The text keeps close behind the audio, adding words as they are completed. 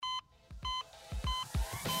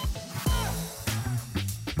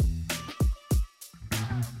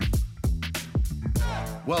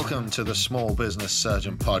Welcome to the Small Business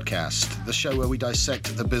Surgeon Podcast, the show where we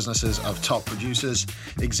dissect the businesses of top producers,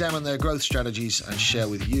 examine their growth strategies, and share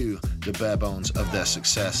with you the bare bones of their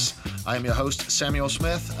success. I am your host, Samuel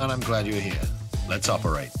Smith, and I'm glad you're here. Let's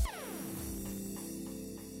operate.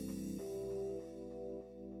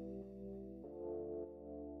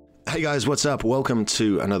 Hey guys, what's up? Welcome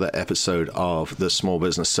to another episode of the Small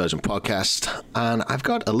Business Surgeon Podcast. And I've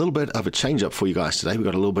got a little bit of a change up for you guys today. We've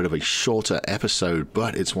got a little bit of a shorter episode,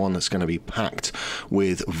 but it's one that's going to be packed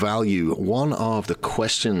with value. One of the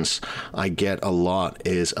questions I get a lot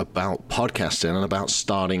is about podcasting and about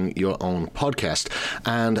starting your own podcast.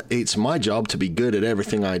 And it's my job to be good at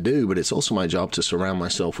everything I do, but it's also my job to surround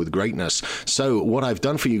myself with greatness. So what I've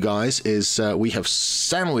done for you guys is we have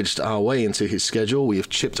sandwiched our way into his schedule. We have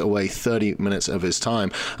chipped away 30 minutes of his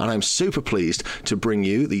time, and I'm super pleased to bring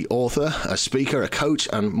you the author, a speaker, a coach,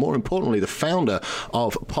 and more importantly, the founder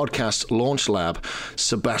of Podcast Launch Lab,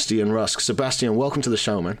 Sebastian Rusk. Sebastian, welcome to the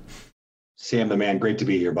show, man. Sam, the man, great to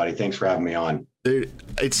be here, buddy. Thanks for having me on. Dude,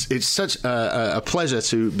 it's such a pleasure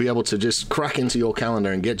to be able to just crack into your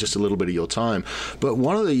calendar and get just a little bit of your time. But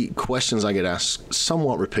one of the questions I get asked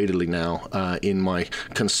somewhat repeatedly now in my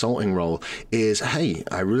consulting role is, hey,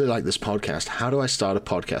 I really like this podcast. How do I start a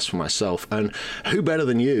podcast for myself? And who better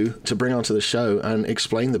than you to bring onto the show and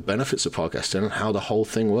explain the benefits of podcasting and how the whole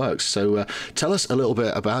thing works? So tell us a little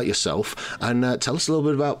bit about yourself and tell us a little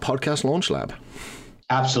bit about Podcast Launch Lab.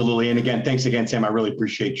 Absolutely. And again, thanks again, Sam. I really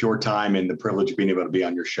appreciate your time and the privilege of being able to be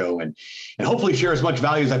on your show and hopefully share as much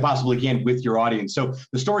value as I possibly can with your audience. So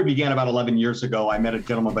the story began about 11 years ago. I met a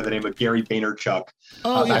gentleman by the name of Gary Vaynerchuk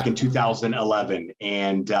back in 2011.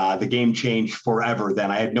 And the game changed forever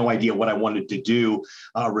then. I had no idea what I wanted to do.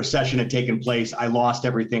 A recession had taken place. I lost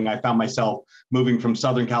everything. I found myself moving from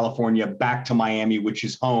Southern California back to Miami, which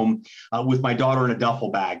is home, with my daughter in a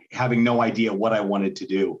duffel bag, having no idea what I wanted to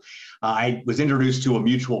do. I was introduced to a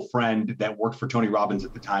mutual friend that worked for Tony Robbins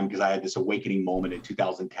at the time because I had this awakening moment in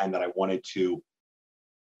 2010 that I wanted to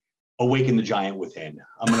awaken the giant within.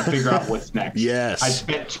 I'm going to figure out what's next. Yes. I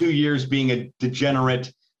spent 2 years being a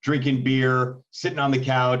degenerate, drinking beer, sitting on the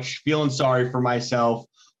couch, feeling sorry for myself.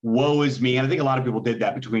 Woe is me. And I think a lot of people did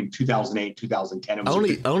that between 2008, 2010. It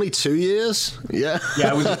was only 2 years. Yeah.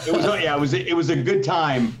 Yeah. It was a good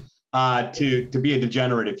time to be a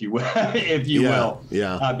degenerate, if you will, will.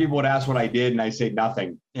 Yeah. People would ask what I did, and I say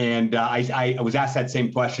nothing. And I was asked that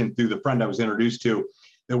same question through the friend I was introduced to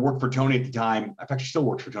that worked for Tony at the time. In fact, she still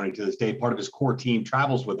works for Tony to this day. Part of his core team,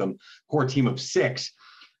 travels with him, core team of 6.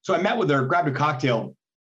 So I met with her, grabbed a cocktail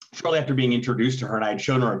shortly after being introduced to her, and I had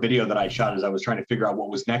shown her a video that I shot as I was trying to figure out what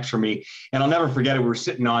was next for me. And I'll never forget it. We were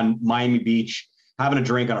sitting on Miami Beach, having a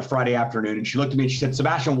drink on a Friday afternoon, and she looked at me and she said,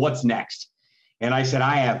 "Sebastian, what's next?" And I said,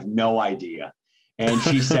 "I have no idea." And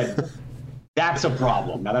she said, "That's a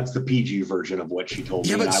problem." Now, that's the PG version of what she told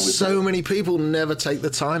me. Yeah, but so many people never take the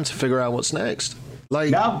time to figure out what's next.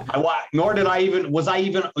 No, nor did I even,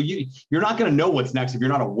 you're not going to know what's next if you're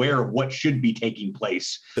not aware of what should be taking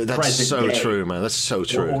place. That's so true, man. That's so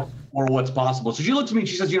true. Or what's possible. So she looks at me and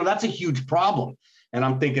she says, that's a huge problem. And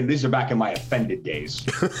I'm thinking, these are back in my offended days.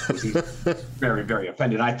 Very, very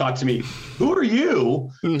offended. And I thought to me, who are you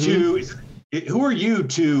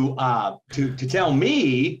to tell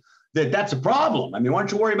me that that's a problem? I mean, why don't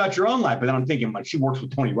you worry about your own life? But then I'm thinking, like, she works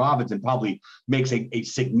with Tony Robbins and probably makes a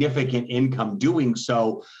significant income doing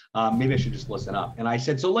so. Maybe I should just listen up. And I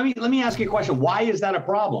said, so let me ask you a question. Why is that a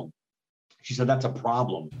problem? She said, that's a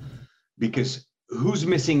problem because who's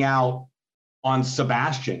missing out on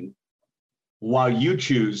Sebastian while you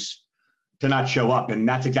choose to not show up? And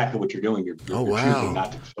that's exactly what you're doing. You're choosing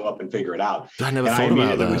not to show up and figure it out. I never thought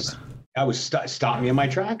about that. That was stopped me in my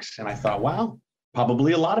tracks. And I thought, wow,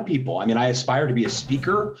 probably a lot of people. I mean, I aspire to be a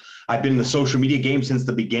speaker. I've been in the social media game since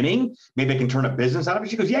the beginning. Maybe I can turn a business out of it.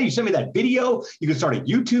 She goes, yeah, you sent me that video. You could start a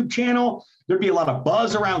YouTube channel. There'd be a lot of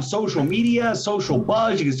buzz around social media, social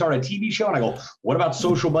buzz. You can start a TV show. And I go, what about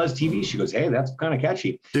social buzz TV? She goes, hey, that's kind of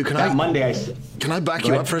catchy. Dude, can I back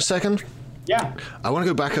you up for a second? Yeah. I want to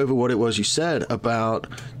go back over what it was you said about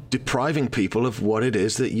depriving people of what it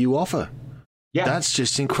is that you offer. Yeah. That's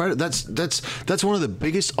just incredible. That's one of the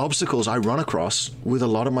biggest obstacles I run across with a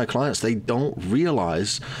lot of my clients. They don't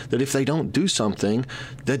realize that if they don't do something,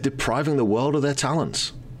 they're depriving the world of their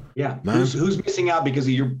talents. Yeah. Who's missing out because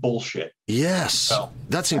of your bullshit? Yes.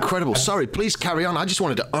 That's incredible. Sorry, please carry on. I just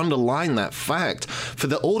wanted to underline that fact for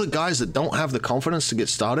all the guys that don't have the confidence to get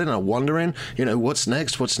started and are wondering, what's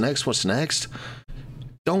next?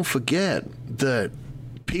 Don't forget that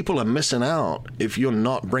people are missing out if you're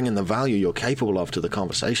not bringing the value you're capable of to the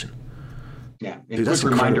conversation. Yeah. Dude, that's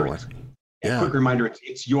incredible. And quick reminder,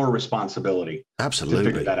 it's your responsibility Absolutely. to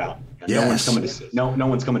figure that out. Yes. No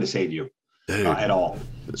one's coming to save you at all.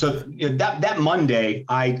 So that Monday,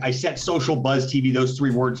 I sent Social Buzz TV, those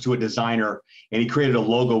 3 words, to a designer, and he created a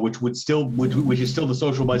logo, which is still the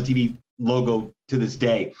Social Buzz TV logo to this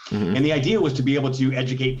day. Mm-hmm. And the idea was to be able to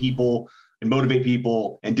educate people and motivate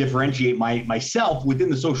people and differentiate myself within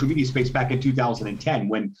the social media space back in 2010,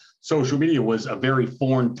 when social media was a very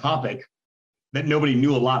foreign topic that nobody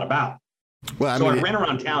knew a lot about. Well, I ran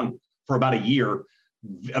around town for about a year,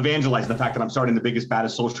 evangelizing the fact that I'm starting the biggest,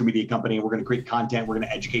 baddest social media company. We're going to create content. We're going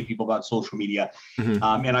to educate people about social media.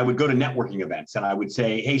 Mm-hmm. And I would go to networking events and I would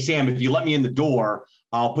say, hey, Sam, if you let me in the door,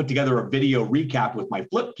 I'll put together a video recap with my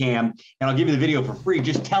flip cam and I'll give you the video for free.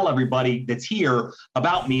 Just tell everybody that's here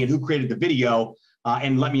about me and who created the video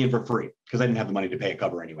and let me in for free, because I didn't have the money to pay a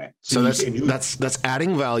cover anyway. So that's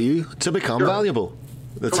adding value to become valuable.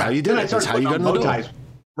 That's Correct. How you did it. That's how you got in the door.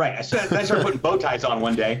 Right. I started putting bow ties on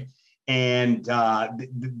one day, and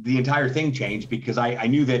the entire thing changed, because I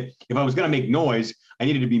knew that if I was going to make noise, I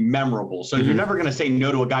needed to be memorable. So you're never going to say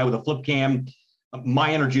no to a guy with a flip cam,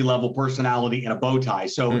 my energy level, personality, and a bow tie.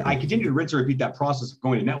 So I continued to rinse and repeat that process of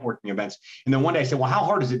going to networking events. And then one day I said, well, how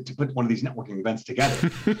hard is it to put one of these networking events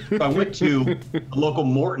together? So I went to a local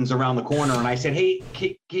Morton's around the corner and I said, hey,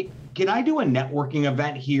 can I do a networking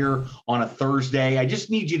event here on a Thursday? I just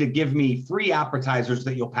need you to give me 3 appetizers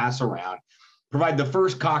that you'll pass around. Provide the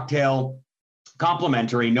first cocktail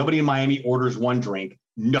complimentary. Nobody in Miami orders 1 drink.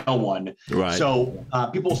 No one. Right. So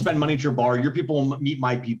people will spend money at your bar. Your people will meet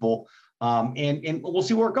my people. And we'll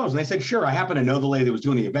see where it goes. And they said, sure. I happen to know the lady that was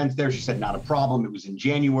doing the events there. She said, not a problem. It was in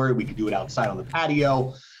January. We could do it outside on the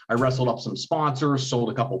patio. I wrestled up some sponsors,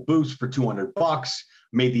 sold a couple booths for $200,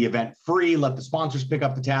 made the event free, let the sponsors pick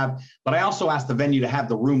up the tab. But I also asked the venue to have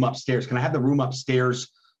the room upstairs. Can I have the room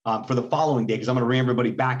upstairs for the following day? Because I'm going to bring everybody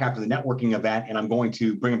back after the networking event, and I'm going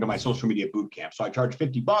to bring them to my social media boot camp. So I charge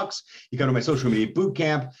 $50. You come to my social media boot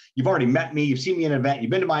camp. You've already met me. You've seen me in an event. You've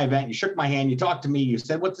been to my event. You shook my hand. You talked to me. You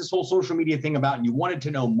said, what's this whole social media thing about? And you wanted to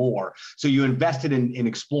know more. So you invested in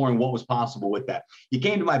exploring what was possible with that. You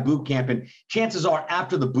came to my boot camp, and chances are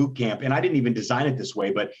after the boot camp, and I didn't even design it this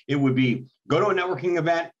way, but it would be go to a networking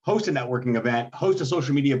event, host a networking event, host a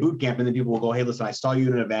social media boot camp. And then people will go, hey, listen, I saw you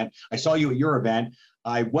at an event. I saw you at your event.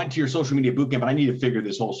 I went to your social media bootcamp, but I need to figure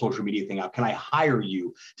this whole social media thing out. Can I hire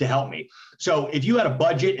you to help me? So if you had a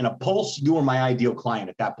budget and a pulse, you were my ideal client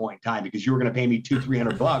at that point in time, because you were going to pay me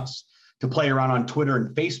 $200-300 to play around on Twitter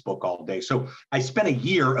and Facebook all day. So I spent a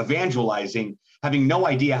year evangelizing, having no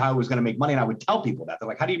idea how I was going to make money. And I would tell people that. They're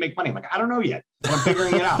like, how do you make money? I'm like, I don't know yet, but I'm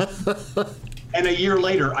figuring it out. And a year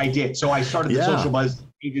later, I did. So I started the Social Buzz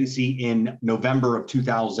agency in November of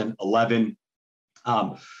 2011.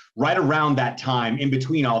 Right around that time, in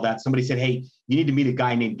between all that, somebody said, hey, you need to meet a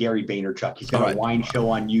guy named Gary Vaynerchuk. He's got a wine show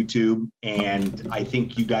on YouTube, and I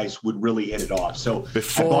think you guys would really hit it off. So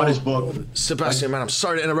I bought his book. Sebastian, man, I'm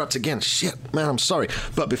sorry to interrupt again. Shit, man, I'm sorry.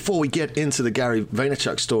 But before we get into the Gary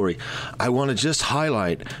Vaynerchuk story, I want to just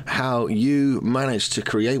highlight how you managed to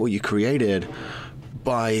create what you created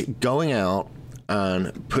by going out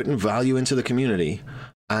and putting value into the community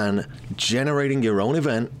and generating your own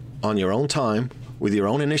event on your own time, with your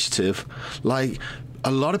own initiative. Like,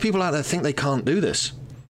 a lot of people out there think they can't do this.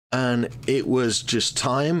 And it was just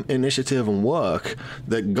time, initiative, and work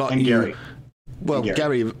that got you. Gary. Well,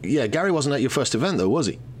 Gary wasn't at your first event, though, was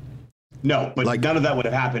he? No, but none of that would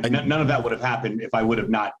have happened. None of that would have happened if I would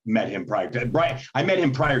have not met him prior to. I met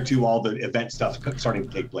him prior to all the event stuff starting to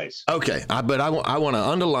take place. Okay, but I want to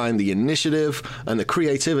underline the initiative and the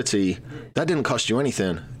creativity. That didn't cost you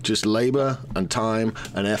anything, just labor and time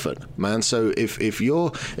and effort, man. So if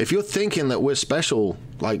you're thinking that we're special,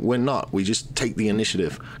 like, we're not. We just take the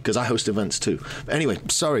initiative, because I host events too. But anyway,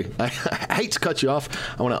 sorry, I hate to cut you off.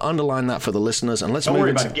 I want to underline that for the listeners, and let's Don't move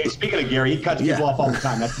worry into. about it. Speaking of Gary, he cuts people off all the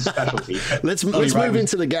time. That's his specialty. Let's move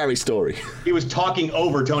into the Gary story. He was talking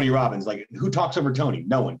over Tony Robbins. Like, who talks over Tony?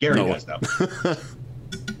 No one. Gary does, though.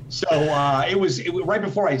 So it was right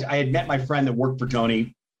before I had met my friend that worked for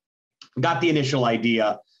Tony, got the initial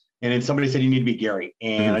idea, and then somebody said, you need to be Gary.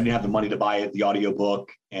 And I didn't have the money to buy it, the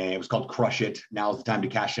audiobook, and it was called Crush It. Now's the time to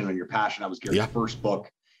cash in on your passion. That was Gary's first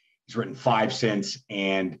book. He's written 5 since.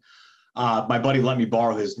 And my buddy let me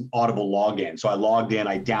borrow his Audible login. So I logged in,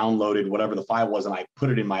 I downloaded whatever the file was, and I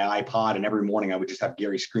put it in my iPod. And every morning I would just have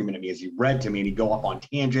Gary screaming at me as he read to me, and he'd go off on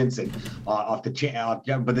tangents and off the channel.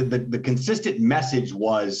 But the consistent message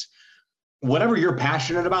was, whatever you're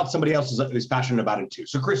passionate about, somebody else is passionate about it too.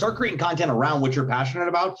 So start creating content around what you're passionate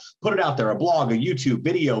about, put it out there, a blog, a YouTube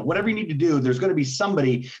video, whatever you need to do. There's going to be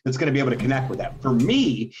somebody that's going to be able to connect with that. For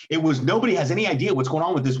me, it was nobody has any idea what's going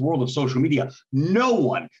on with this world of social media. No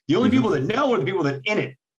one. The only people that know are the people that are in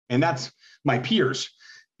it. And that's my peers.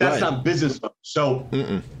 That's not business folks. So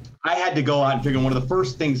I had to go out and figure one of the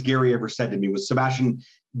first things Gary ever said to me was, Sebastian,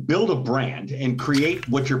 build a brand and create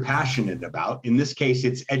what you're passionate about. In this case,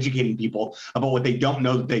 it's educating people about what they don't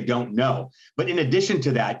know that they don't know. But in addition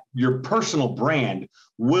to that, your personal brand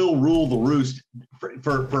will rule the roost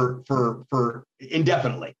for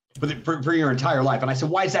indefinitely, for your entire life. And I said,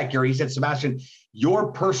 why is that, Gary? He said, Sebastian,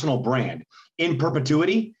 your personal brand in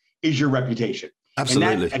perpetuity is your reputation.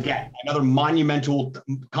 Absolutely. And that, again, another monumental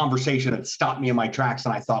conversation that stopped me in my tracks.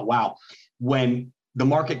 And I thought, wow, when the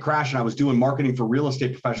market crashed and I was doing marketing for real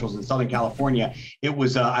estate professionals in Southern California, it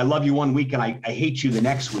was I love you one week and I hate you the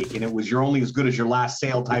next week. And it was you're only as good as your last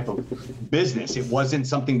sale type of business. It wasn't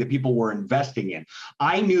something that people were investing in.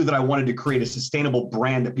 I knew that I wanted to create a sustainable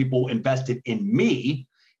brand that people invested in me,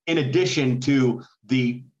 in addition to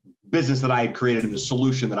the business that I had created and the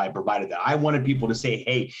solution that I provided. That I wanted people to say,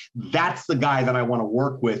 hey, that's the guy that I want to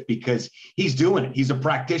work with because he's doing it. He's a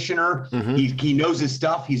practitioner. He knows his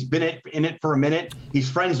stuff. He's been in it for a minute. He's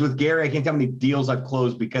friends with Gary. I can't tell how many deals I've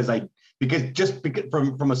closed because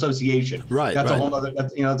from association. Right. That's a whole other,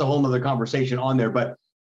 that's a whole other conversation on there. But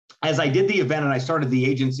as I did the event and I started the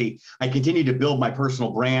agency, I continued to build my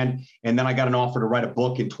personal brand. And then I got an offer to write a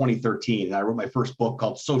book in 2013. And I wrote my first book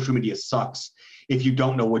called Social Media Sucks If You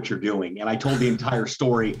Don't Know What You're Doing. And I told the entire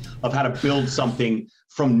story of how to build something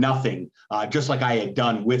from nothing, just like I had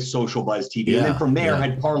done with Social Buzz TV. And then from there, I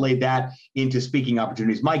had parlayed that into speaking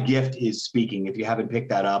opportunities. My gift is speaking. If you haven't picked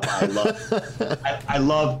that up, I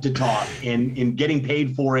love to talk, and getting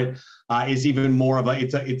paid for it is even more of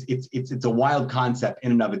it's a wild concept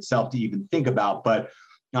in and of itself to even think about. But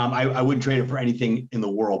I wouldn't trade it for anything in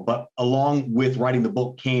the world. But along with writing the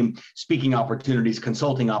book came speaking opportunities,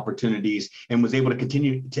 consulting opportunities, and was able to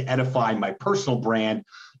continue to edify my personal brand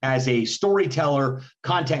as a storyteller,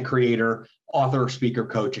 content creator, author, speaker,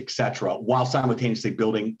 coach, etc., while simultaneously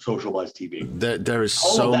building Social Buzz TV. There is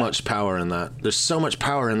so much power in that. There's so much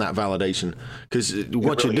power in that validation, because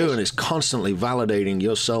what you're doing is constantly validating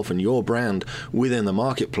yourself and your brand within the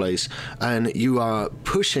marketplace, and you are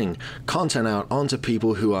pushing content out onto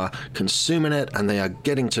people who are consuming it, and they are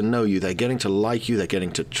getting to know you, they're getting to like you, they're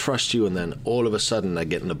getting to trust you, and then all of a sudden they're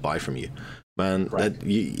getting to buy from you. Man,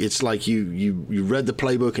 it's like you read the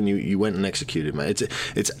playbook and you went and executed, man.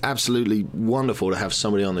 It's absolutely wonderful to have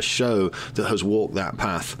somebody on the show that has walked that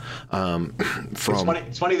path.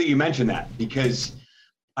 It's funny that you mentioned that, because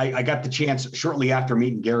I got the chance shortly after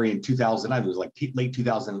meeting Gary in 2000. I was like late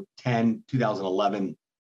 2010, 2011.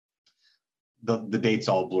 The dates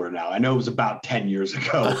all blur now. I know it was about 10 years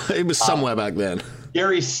ago. It was somewhere back then.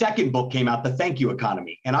 Gary's second book came out, The Thank You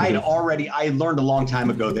Economy. And I had learned a long time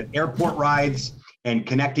ago that airport rides and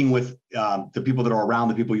connecting with the people that are around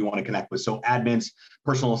the people you want to connect with. So admins,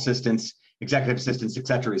 personal assistants, executive assistants, et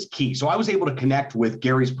cetera, is key. So I was able to connect with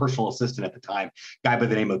Gary's personal assistant at the time, a guy by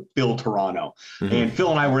the name of Phil Toronto. And Phil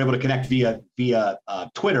and I were able to connect via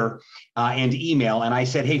Twitter and email. And I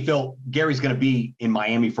said, hey, Phil, Gary's going to be in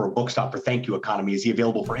Miami for a book stop for Thank You Economy. Is he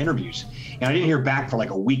available for interviews? And I didn't hear back for like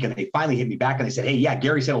a week. And they finally hit me back and they said, hey, yeah,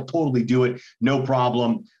 Gary said he'll totally do it. No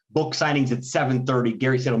problem. Book signings at 7:30.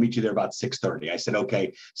 Gary said he'll meet you there about 6:30. I said,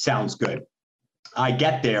 okay, sounds good. I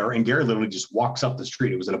get there and Gary literally just walks up the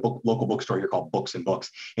street. It was at a local bookstore here called Books and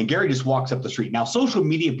Books. And Gary just walks up the street. Now, social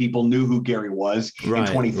media people knew who Gary was in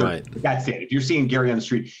 2013. Right. That's it. If you're seeing Gary on the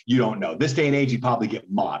street, you don't know. This day and age, he'd probably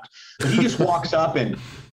get mocked. But he just walks up, and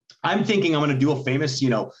I'm thinking I'm going to do a famous,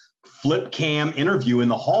 flip cam interview in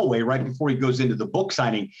the hallway right before he goes into the book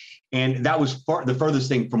signing. And that was the furthest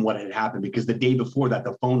thing from what had happened, because the day before that,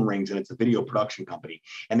 the phone rings and it's a video production company.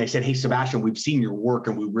 And they said, hey, Sebastian, we've seen your work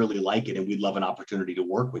and we really like it. And we'd love an opportunity to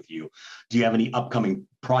work with you. Do you have any upcoming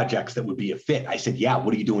projects that would be a fit? I said, yeah,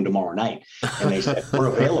 what are you doing tomorrow night? And they said, we're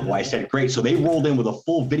available. I said, great. So they rolled in with a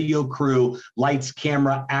full video crew, lights,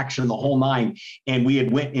 camera, action, the whole nine. And we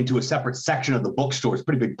had went into a separate section of the bookstore. It's a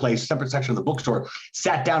pretty big place, separate section of the bookstore,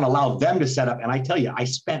 sat down, allowed them to set up. And I tell you, I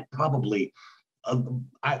spent probably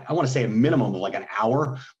I want to say a minimum of like an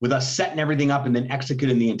hour with us setting everything up and then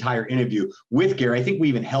executing the entire interview with Gary. I think we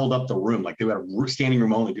even held up the room. Like they had a standing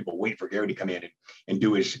room only, people wait for Gary to come in and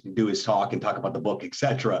do his talk and talk about the book,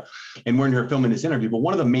 etc. And we're in here filming this interview. But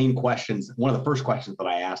one of the first questions that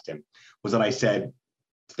I asked him was that I said,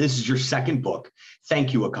 this is your second book,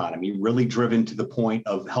 Thank You Economy, really driven to the point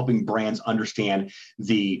of helping brands understand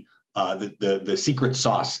the the secret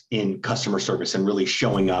sauce in customer service and really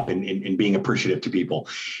showing up and being appreciative to people.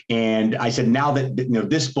 And I said, now that,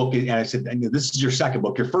 this book, and I said, this is your second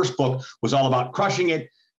book. Your first book was all about crushing it,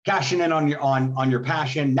 cashing in on your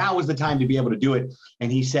passion. Now is the time to be able to do it.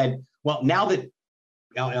 And he said, well, now that,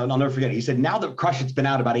 I'll never forget it. He said, now that Crush It's been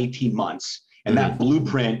out about 18 months, and that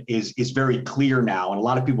blueprint is very clear now. And a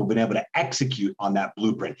lot of people have been able to execute on that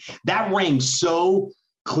blueprint. That rang so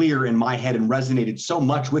clear in my head and resonated so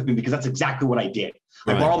much with me because that's exactly what I did.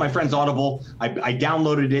 I borrowed my friend's Audible. I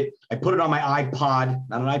downloaded it. I put it on my iPod,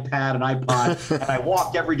 not an iPad, an iPod. And I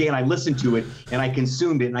walked every day and I listened to it and I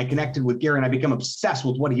consumed it and I connected with Gary and I became obsessed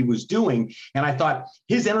with what he was doing. And I thought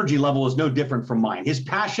his energy level is no different from mine. His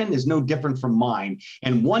passion is no different from mine.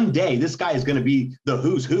 And one day this guy is going to be the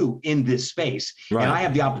who's who in this space. Right. And I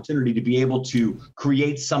have the opportunity to be able to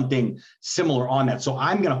create something similar on that. So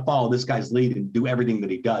I'm going to follow this guy's lead and do everything that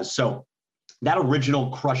he does. So that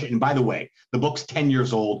original Crush It, and by the way, the book's 10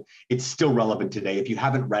 years old. It's still relevant today. If you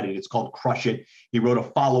haven't read it, it's called Crush It. He wrote a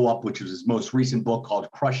follow-up, which was his most recent book called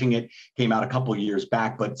Crushing It. Came out a couple of years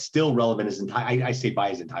back, but still relevant. His entire, I say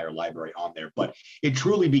by his entire library on there. But it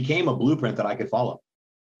truly became a blueprint that I could follow.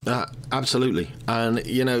 Absolutely. And,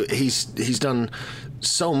 he's done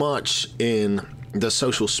so much in the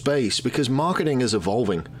social space because marketing is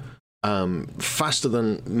evolving faster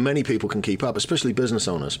than many people can keep up, especially business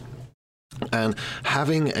owners. And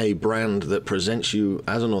having a brand that presents you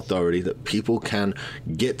as an authority that people can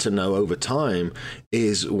get to know over time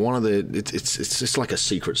is one of the, it's just like a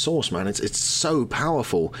secret sauce, man. It's so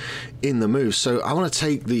powerful in the move. So I want to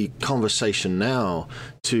take the conversation now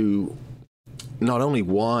to not only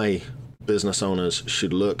why business owners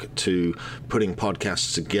should look to putting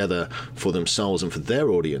podcasts together for themselves and for their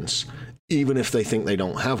audience, even if they think they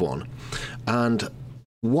don't have one, and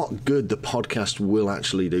what good the podcast will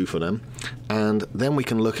actually do for them. And then we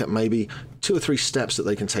can look at maybe 2 or 3 steps that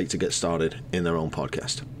they can take to get started in their own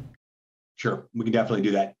podcast. Sure, we can definitely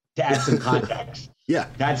do that. To add some context. Yeah.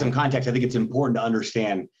 To add some context, I think it's important to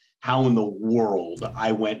understand how in the world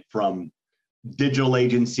I went from digital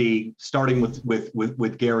agency, starting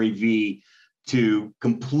with Gary V, to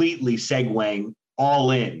completely segueing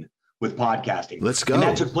all in with podcasting. Let's go. And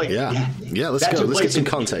that took place. Yeah, let's go. Let's get some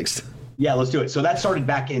context. Yeah, let's do it. So that started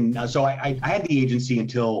back in, so I had the agency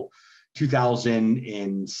until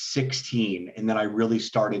 2016. And then I really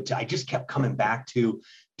I just kept coming back to,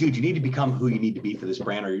 dude, you need to become who you need to be for this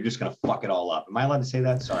brand or you're just going to fuck it all up. Am I allowed to say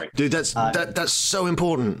that? Sorry. Dude, that's so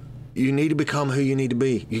important. You need to become who you need to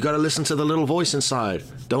be. You got to listen to the little voice inside.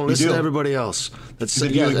 Don't listen to everybody else.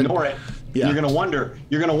 If you ignore it, you're going to wonder,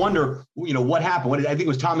 what happened. I think it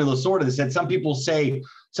was Tommy Lasorda that said, some people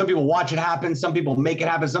watch it happen. Some people make it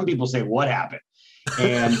happen. Some people say, what happened?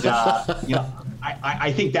 And,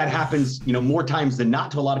 I think that happens, more times than not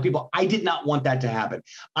to a lot of people. I did not want that to happen.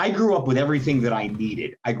 I grew up with everything that I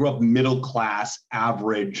needed. I grew up middle class,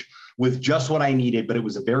 average, with just what I needed, but it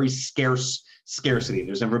was a very scarcity.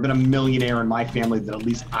 There's never been a millionaire in my family that at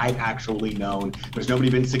least I've actually known. There's nobody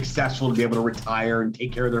been successful to be able to retire and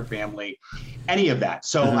take care of their family, any of that.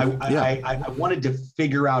 So I wanted to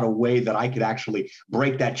figure out a way that I could actually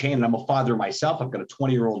break that chain. And I'm a father myself. I've got a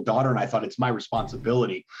 20-year-old daughter, and I thought it's my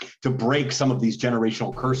responsibility to break some of these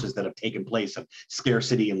generational curses that have taken place of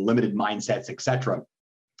scarcity and limited mindsets, etc.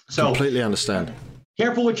 So completely understand.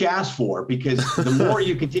 Careful what you ask for, because the more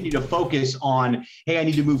you continue to focus on, hey, I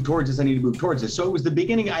need to move towards this, I need to move towards this. So it was the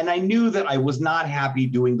beginning, and I knew that I was not happy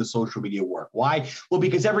doing the social media work. Why? Well,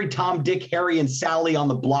 because every Tom, Dick, Harry, and Sally on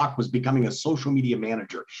the block was becoming a social media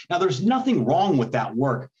manager. Now, there's nothing wrong with that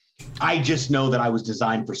work. I just know that I was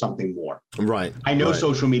designed for something more. Right. I know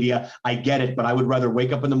social media, I get it, but I would rather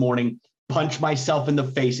wake up in the morning, punch myself in the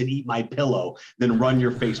face and eat my pillow than run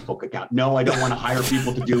your Facebook account. No, I don't want to hire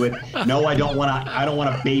people to do it. No, I don't want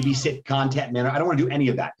to babysit content manager. I don't want to do any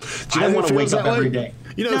of that. I want to wake up every day.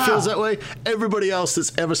 It feels that way. Everybody else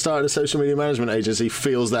that's ever started a social media management agency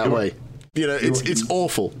feels that way. It's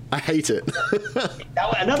awful. I hate it.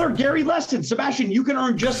 Another Gary lesson, Sebastian. You can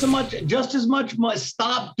earn just as much money.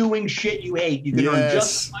 Stop doing shit you hate. You can earn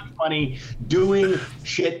just as much money doing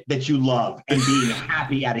shit that you love and being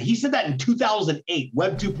happy at it. He said that in 2008,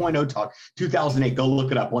 Web 2.0 talk, 2008. Go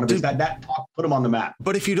look it up. One of his that talk put him on the map.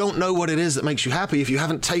 But if you don't know what it is that makes you happy, if you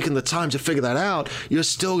haven't taken the time to figure that out, you're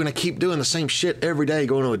still going to keep doing the same shit every day,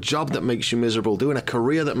 going to a job that makes you miserable, doing a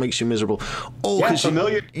career that makes you miserable. All because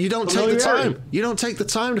you don't take the time. You don't take the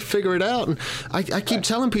time to figure it out. And I keep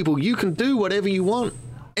telling people, you can do whatever you want,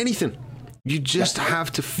 anything. You just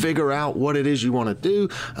have to figure out what it is you want to do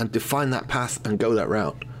and define that path and go that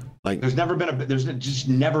route. Like there's just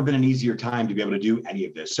never been an easier time to be able to do any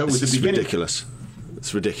of this. So it was the beginning. Ridiculous.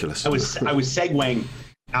 It's ridiculous. I was segueing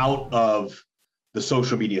out of the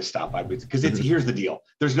social media stuff. Because here's the deal.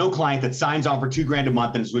 There's no client that signs on for $2,000 a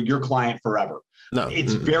month and is with your client forever. No,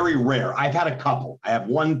 it's very rare. I've had a couple. I have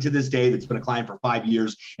one to this day that's been a client for 5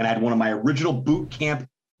 years, and I had one of my original boot camp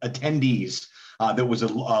attendees that was a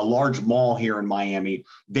large mall here in Miami.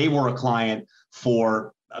 They were a client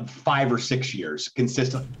for 5 or 6 years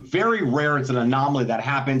consistent. Very rare. It's an anomaly that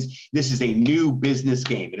happens. This is a new business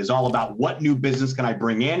game. It is all about what new business can I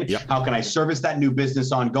bring in? Yep. How can I service that new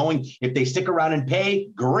business ongoing? If they stick around and pay,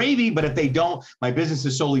 gravy. But if they don't, my business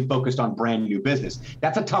is solely focused on brand new business.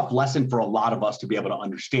 That's a tough lesson for a lot of us to be able to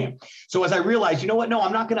understand. So as I realized, you know what? No,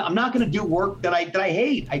 I'm not gonna do work that I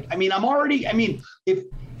hate.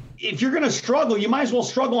 If you're going to struggle, you might as well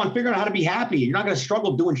struggle on figuring out how to be happy. You're not going to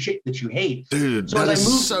struggle doing shit that you hate. Dude, so that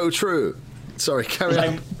is so true. Sorry, carry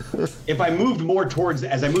on. As I moved more towards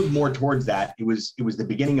that, it was the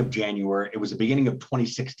beginning of January. It was the beginning of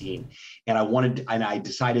 2016. And I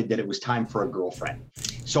decided that it was time for a girlfriend.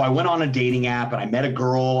 So I went on a dating app and I met a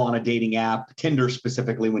girl on a dating app, Tinder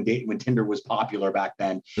specifically, when Tinder was popular back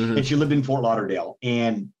then. Mm-hmm. And she lived in Fort Lauderdale.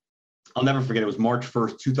 And I'll never forget. It was March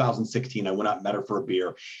 1st, 2016. I went out and met her for a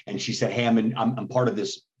beer, and she said, "Hey, I'm part of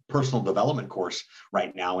this personal development course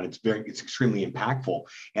right now, and it's extremely impactful."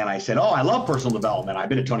 And I said, "Oh, I love personal development. I've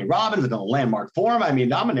been to Tony Robbins. I've done a Landmark Forum. I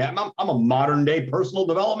mean, I'm a modern day personal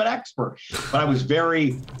development expert." But I was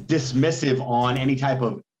very dismissive on any type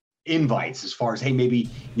of invites as far as, hey, maybe,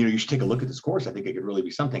 you should take a look at this course. I think it could really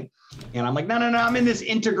be something. And I'm like, no, I'm in this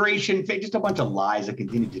integration phase. Just a bunch of lies I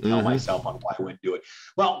continued to tell myself on why I wouldn't do it.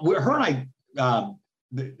 Well, her and I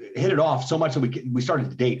hit it off so much that we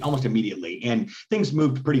started to date almost immediately, and things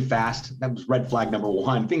moved pretty fast. That was red flag number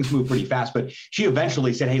one. Things moved pretty fast, but she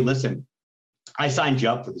eventually said, "Hey, listen, I signed you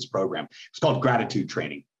up for this program. It's called Gratitude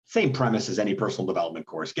Training. Same premise as any personal development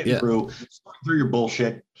course, getting through your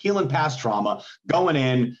bullshit, healing past trauma, going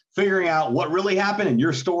in, figuring out what really happened in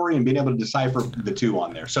your story, and being able to decipher the two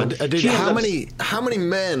on there." So how many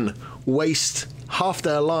men waste half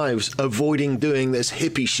their lives avoiding doing this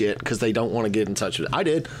hippie shit because they don't want to get in touch with it? I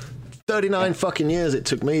did. 39 fucking years it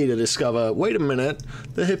took me to discover, wait a minute,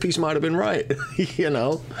 the hippies might have been right.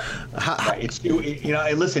 Right.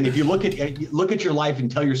 Listen, if you look at your life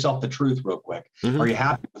and tell yourself the truth real quick. Are you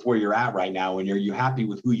happy with where you're at right now? And are you happy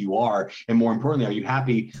with who you are? And more importantly, are you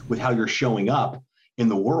happy with how you're showing up in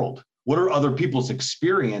the world? What are other people's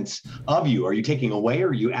experience of you? Are you taking away or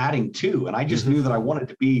are you adding to? And I just knew that I wanted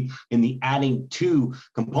to be in the adding to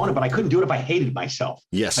component, but I couldn't do it if I hated myself.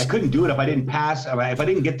 Yes. I couldn't do it if I didn't pass, if I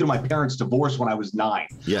didn't get through my parents' divorce when I was 9.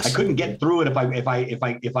 Yes. I couldn't get through it if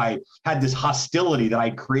I had this hostility that I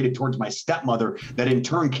created towards my stepmother that in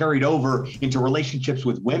turn carried over into relationships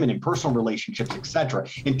with women and personal relationships, etc.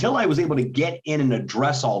 Until I was able to get in and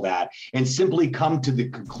address all that and simply come to the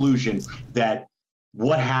conclusion that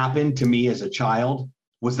what happened to me as a child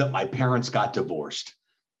was that my parents got divorced.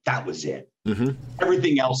 That was it.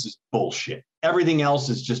 Everything else is bullshit. Everything else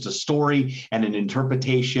is just a story and an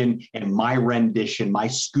interpretation and my rendition, my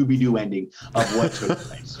Scooby-Doo ending of what took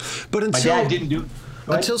place. But my dad didn't do.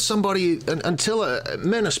 Until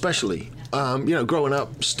men especially, growing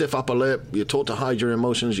up, stiff upper lip, you're taught to hide your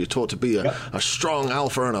emotions, you're taught to be a strong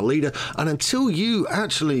alpha and a leader. And until you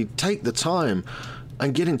actually take the time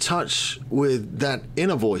and get in touch with that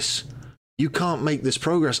inner voice, you can't make this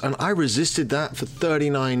progress. And I resisted that for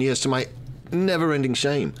 39 years to my never-ending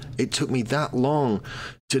shame. It took me that long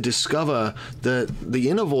to discover that the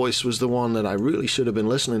inner voice was the one that I really should have been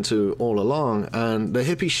listening to all along. And the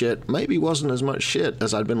hippie shit maybe wasn't as much shit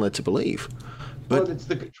as I'd been led to believe. But it's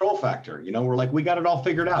the control factor. We're like, we got it all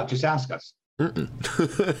figured out. Just ask us.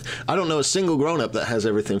 I don't know a single grown-up that has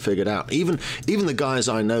everything figured out. Even the guys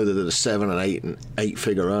I know that are 7 and 8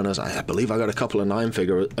 figure earners, I believe I got a couple of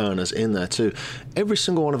 9-figure earners in there too. Every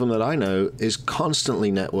single one of them that I know is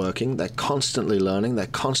constantly networking. They're constantly learning. They're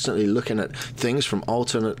constantly looking at things from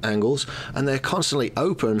alternate angles, and they're constantly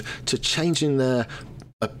open to changing their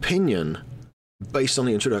opinion based on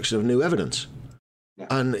the introduction of new evidence. Yeah.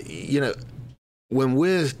 And when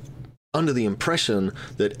we're under the impression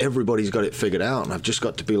that everybody's got it figured out and I've just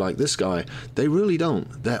got to be like this guy, they really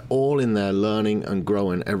don't. They're all in there learning and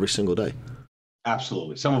growing every single day.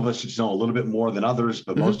 Absolutely. Some of us just know a little bit more than others,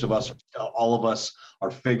 but most of us, all of us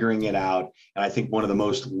are figuring it out. And I think one of the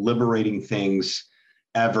most liberating things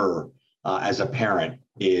ever as a parent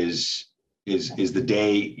is the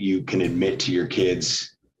day you can admit to your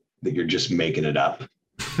kids that you're just making it up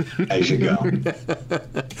as you go.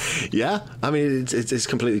 Yeah, I mean, it's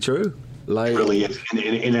completely true. Like, it really is. And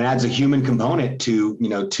it adds a human component to,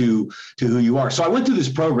 to who you are. So I went through this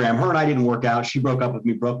program. Her and I didn't work out. She broke up with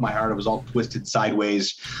me, broke my heart. It was all twisted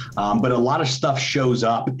sideways. But a lot of stuff shows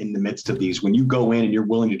up in the midst of these. When you go in and you're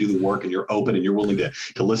willing to do the work and you're open and you're willing to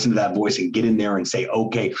listen to that voice and get in there and say,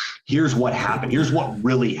 okay, here's what happened. Here's what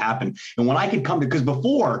really happened. And when I could come to, because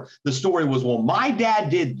before the story was, well, my dad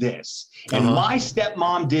did this and my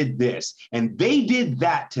stepmom did this and they did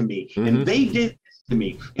that to me and they did this to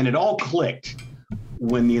me. And it all clicked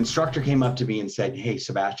when the instructor came up to me and said, hey,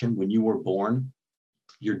 Sebastian, when you were born,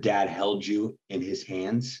 your dad held you in his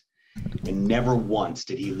hands and never once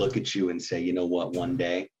did he look at you and say, you know what, one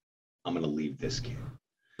day I'm going to leave this kid.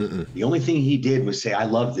 The only thing he did was say, I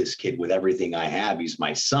love this kid with everything I have. He's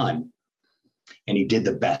my son. And he did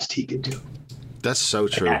the best he could do. That's so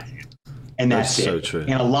true. And that's so it. true.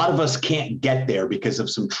 And a lot of us can't get there because of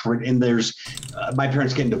some and there's my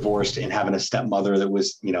parents getting divorced and having a stepmother that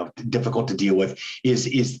was, difficult to deal with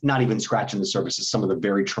is not even scratching the surface of some of the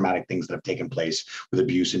very traumatic things that have taken place with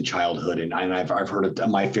abuse in childhood. And I've heard of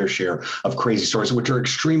my fair share of crazy stories, which are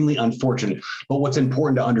extremely unfortunate. But what's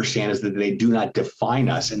important to understand is that they do not define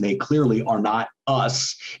us, and they clearly are not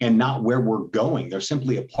us and not where we're going. They're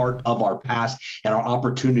simply a part of our past and our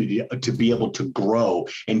opportunity to be able to grow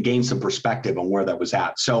and gain some perspective on where that was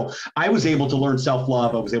at. So I was able to learn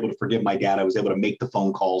self-love. I was able to forgive my dad. I was able to make the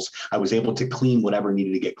phone calls. I was able to clean whatever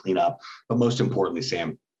needed to get cleaned up. But most importantly,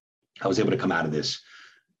 Sam, I was able to come out of this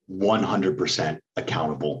 100%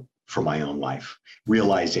 accountable for my own life,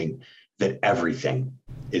 realizing that everything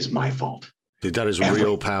is my fault. Dude, that is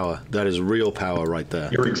real power. That is real power right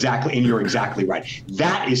there. You're exactly right.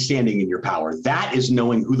 That is standing in your power. That is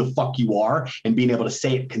knowing who the fuck you are and being able to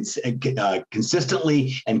say it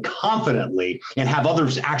consistently and confidently and have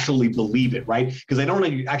others actually believe it, right? Because they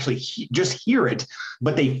don't actually just hear it,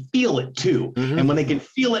 but they feel it too. And when they can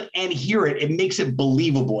feel it and hear it, it makes it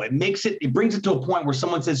believable. It brings it to a point where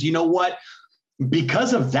someone says, you know what?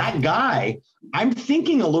 Because of that guy, I'm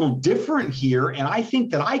thinking a little different here. And I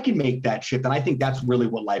think that I can make that shift. And I think that's really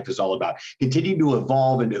what life is all about. Continue to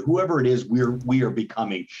evolve into whoever it is we are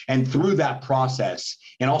becoming. And through that process,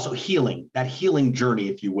 and also healing, that healing journey,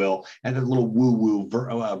 if you will, and a little woo-woo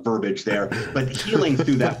verbiage there, but healing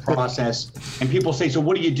through that process. And people say, so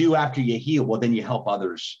what do you do after you heal? Well, then you help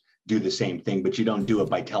others do the same thing, but you don't do it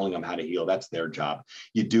by telling them how to heal. That's their job.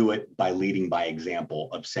 You do it by leading by example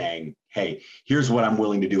of saying, hey, here's what I'm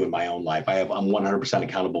willing to do in my own life. I'm 100%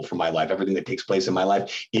 accountable for my life. Everything that takes place in my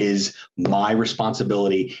life is my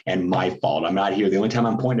responsibility and my fault. I'm not here. The only time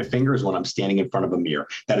I'm pointing a finger is when I'm standing in front of a mirror.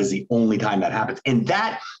 That is the only time that happens. And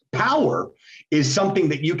that power is something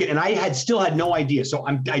that you can, and I still had no idea. So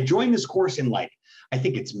I joined this course in I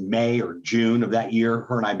think it's May or June of that year.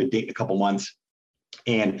 Her and I have been dating a couple months.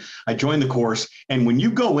 And I joined the course. And when you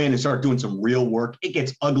go in and start doing some real work, it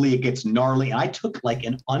gets ugly, it gets gnarly. And I took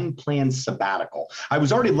an unplanned sabbatical. I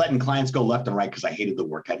was already letting clients go left and right because I hated the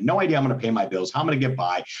work. I had no idea I'm going to pay my bills, how I'm going to get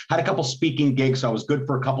by. Had a couple speaking gigs, so I was good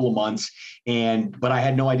for a couple of months. But I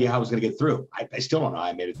had no idea how I was going to get through. I still don't know how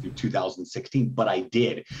I made it through 2016, but I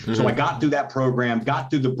did. So I got through that program, got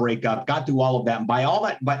through the breakup, got through all of that. And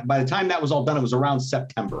by the time that was all done, it was around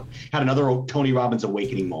September. Had another Tony Robbins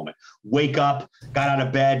awakening moment. Wake up, got out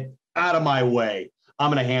of bed, out of my way.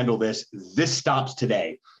 I'm going to handle this. This stops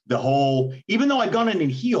today. Even though I'd gone in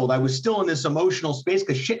and healed, I was still in this emotional space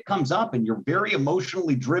because shit comes up and you're very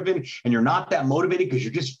emotionally driven and you're not that motivated because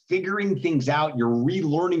you're just figuring things out. You're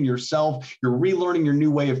relearning yourself. You're relearning your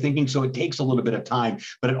new way of thinking. So it takes a little bit of time,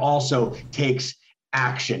 but it also takes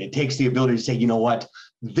action. It takes the ability to say, you know what,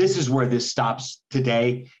 this is where this stops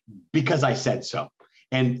today because I said so.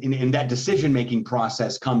 And in that decision-making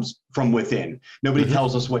process comes from within. Nobody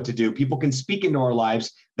tells us what to do. People can speak into our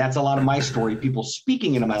lives. That's a lot of my story, people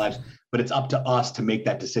speaking into my lives, but it's up to us to make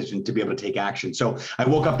that decision to be able to take action. So I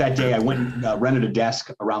woke up that day, I went and rented a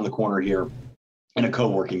desk around the corner here in a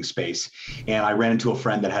co-working space. And I ran into a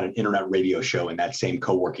friend that had an internet radio show in that same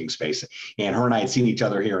co-working space. And her and I had seen each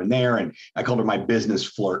other here and there. And I called her my business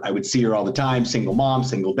flirt. I would see her all the time, single mom,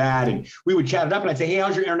 single dad. And we would chat it up and I'd say, hey,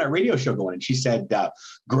 how's your internet radio show going? And she said,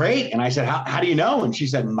 great. And I said, how do you know? And she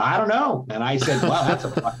said, I don't know. And I said, well,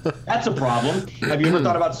 that's a problem. Have you ever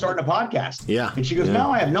thought about starting a podcast? Yeah. And she goes,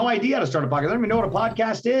 no, I have no idea how to start a podcast. I don't even know what a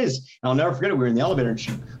podcast is. And I'll never forget it. We were in the elevator and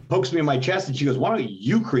she pokes me in my chest and she goes, why don't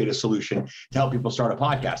you create a solution to help people start a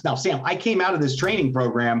podcast? Now, Sam, I came out of this training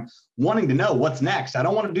program wanting to know what's next. I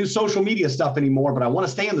don't want to do social media stuff anymore, but I want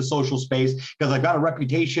to stay in the social space because I've got a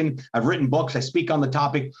reputation. I've written books. I speak on the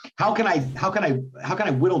topic. How can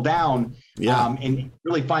I whittle down and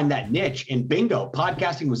really find that niche. And bingo,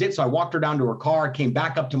 podcasting was it. So I walked her down to her car, came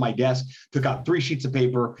back up to my desk, took out 3 sheets of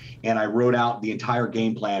paper, and I wrote out the entire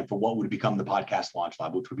game plan for what would become the Podcast Launch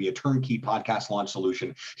Lab, which would be a turnkey podcast launch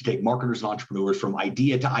solution to take marketers and entrepreneurs from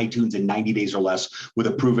idea to iTunes in 90 days or less with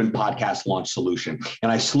a proven podcast launch solution.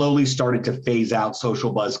 And I slowly started to phase out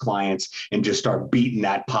social buzz clients and just start beating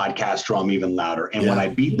that podcast drum even louder. And when I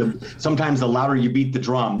beat them, sometimes the louder you beat the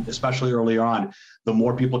drum, especially earlier on, the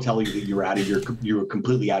more people tell you that you were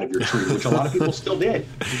completely out of your tree, which a lot of people still did.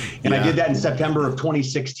 And I did that in September of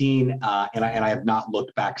 2016, and I have not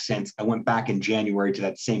looked back since. I went back in January to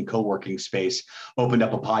that same co-working space, opened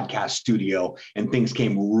up a podcast studio, and things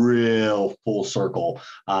came real full circle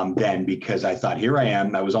then, because I thought, here I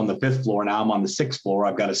am. I was on the 5th floor. Now I'm on the 6th floor.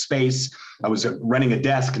 I've got a space. I was renting a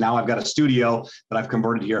desk. Now I've got a studio that I've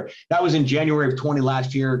converted here. That was in January of 20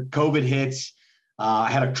 last year. COVID hits.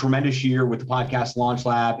 I had a tremendous year with the Podcast Launch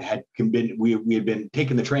Lab. We had been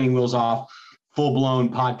taking the training wheels off, full-blown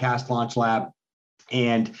Podcast Launch Lab.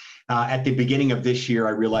 And at the beginning of this year,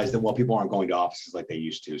 I realized that, well, people aren't going to offices like they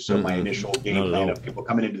used to. So my initial game plan of people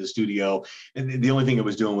coming into the studio, and the only thing it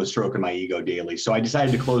was doing was stroking my ego daily. So I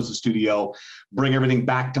decided to close the studio, bring everything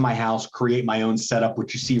back to my house, create my own setup,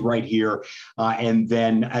 which you see right here. And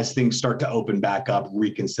then as things start to open back up,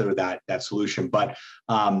 reconsider that solution. But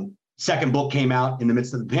second book came out in the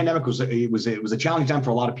midst of the pandemic. It was a challenging time for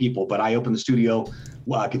a lot of people, but I opened the studio,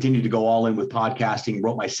 continued to go all in with podcasting,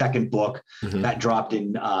 wrote my second book that dropped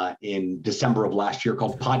in December of last year,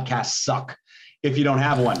 called Podcasts Suck If You Don't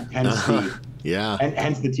Have One, hence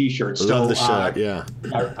the t-shirt. Love the shirt,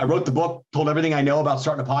 I wrote the book, told everything I know about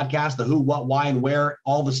starting a podcast, the who, what, why, and where,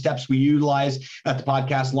 all the steps we utilize at the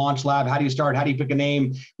Podcast Launch Lab. How do you start? How do you pick a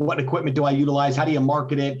name? What equipment do I utilize? How do you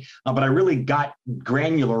market it? But I really got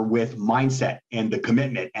granular with mindset and the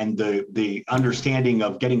commitment and the understanding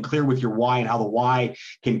of getting clear with your why and how the why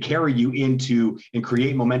can carry you into and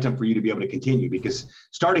create momentum for you to be able to continue, because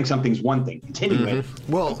starting something's one thing, continuing it.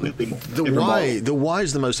 Well, the why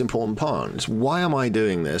is the most important part. It's why am I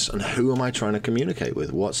doing this and who am I trying to communicate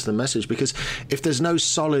with? What's the message? Because if there's no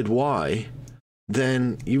solid why,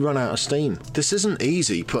 then you run out of steam. This isn't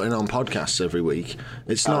easy, putting on podcasts every week.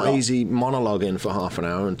 It's not easy monologuing for half an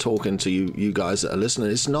hour and talking to you guys that are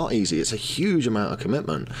listening. It's not easy. It's a huge amount of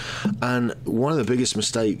commitment. And one of the biggest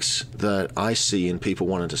mistakes that I see in people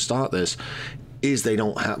wanting to start this is they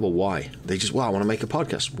don't have a why. They just, I want to make a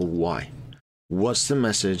podcast. Well, why? What's the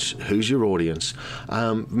message? Who's your audience?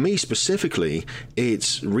 Me specifically,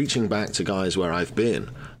 it's reaching back to guys where I've been,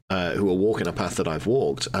 who are walking a path that I've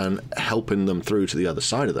walked, and helping them through to the other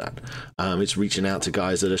side of that. It's reaching out to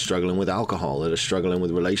guys that are struggling with alcohol, that are struggling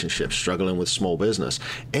with relationships, struggling with small business,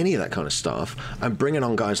 any of that kind of stuff, and bringing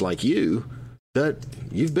on guys like you that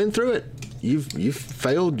you've been through it. You've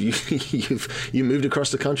failed. You moved across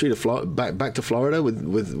the country to back to Florida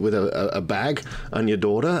with a bag and your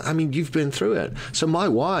daughter. I mean, you've been through it. So my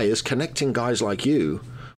why is connecting guys like you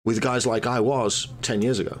with guys like I was 10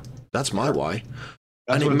 years ago. That's my why.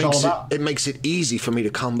 That's and what it makes it easy for me to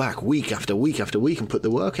come back week after week after week and put the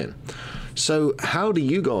work in. So how do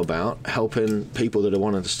you go about helping people that are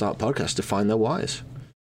wanting to start podcasts to find their whys?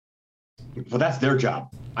 Well, that's their job.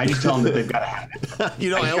 I just tell them that they've got to have it.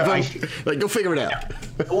 You don't help them? Like, go figure it out.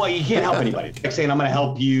 Well, you can't help anybody. It's like saying, I'm going to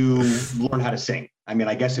help you learn how to sing. I mean,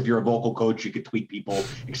 I guess if you're a vocal coach, you could tweak people,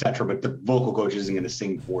 etc. But the vocal coach isn't going to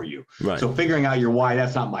sing for you. Right. So figuring out your why,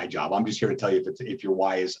 that's not my job. I'm just here to tell you if your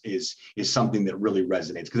why is something that really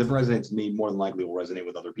resonates. Because if it resonates with me, more than likely it will resonate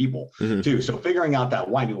with other people too. So figuring out that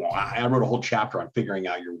why. I wrote a whole chapter on figuring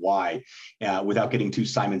out your why without getting too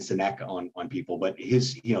Simon Sinek on people. But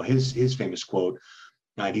his famous quote.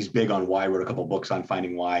 He's big on why. Wrote a couple of books on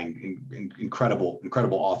finding why. Incredible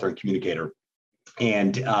author and communicator.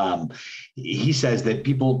 And he says that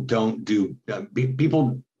people don't do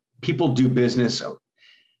people do business.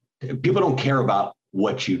 People don't care about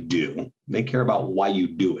what you do. They care about why you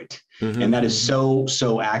do it. And that is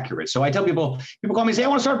so accurate. So I tell people call me and say, I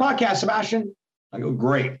want to start a podcast, Sebastian. I go,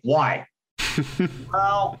 great. Why?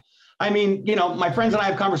 Well, I mean, my friends and I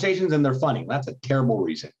have conversations and they're funny. That's a terrible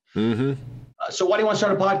reason. So why do you want to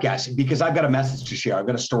start a podcast? Because I've got a message to share. I've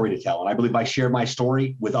got a story to tell. And I believe I share my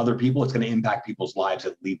story with other people, it's going to impact people's lives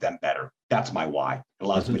and lead them better. That's my why. It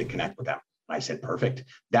allows me to connect with them. And I said, perfect.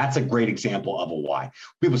 That's a great example of a why.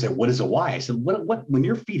 People say, what is a why? I said, what, when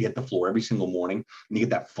your feet hit the floor every single morning and you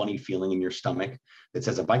get that funny feeling in your stomach that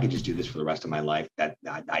says, if I could just do this for the rest of my life, that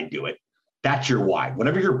I'd do it. That's your why.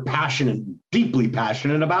 Whatever you're passionate, deeply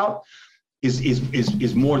passionate about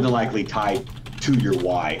is more than likely tied to your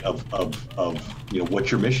why of what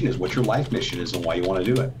your mission is, what your life mission is, and why you want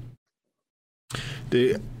to do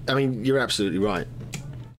it. I mean, you're absolutely right,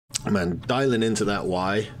 man. Dialing into that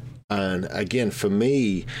why. And again, for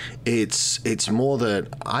me, it's more that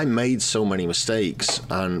I made so many mistakes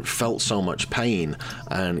and felt so much pain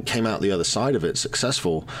and came out the other side of it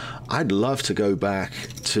successful. I'd love to go back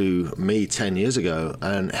to me 10 years ago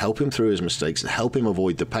and help him through his mistakes, help him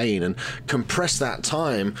avoid the pain, and compress that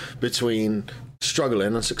time between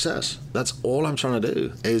struggling and success. That's all I'm trying to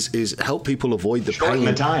do is help people avoid the Shorten pain.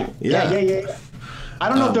 the time. Yeah. I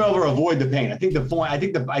don't know if they'll ever avoid the pain. I think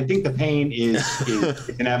the pain is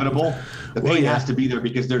inevitable. The pain has to be there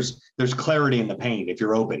because there's clarity in the pain if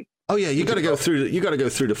you're open. Oh yeah, you got to go through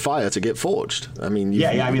the fire to get forged. I mean,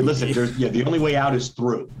 I mean, listen, the only way out is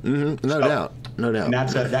through. Mm-hmm. No doubt. And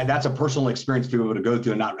that's a personal experience to be able to go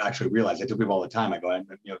through and not actually realize. I tell people all the time. I go,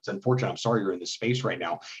 it's unfortunate. I'm sorry you're in this space right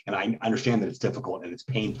now, and I understand that it's difficult and it's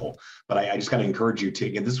painful. But I just got to encourage you to.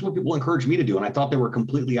 Again, this is what people encourage me to do, and I thought they were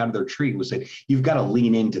completely out of their tree. Was that you've got to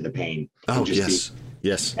lean into the pain. Oh yes.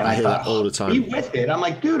 Yes, and I hear thought, that all the time. Be with it. I'm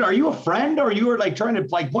like, dude, are you a friend, or you were like trying to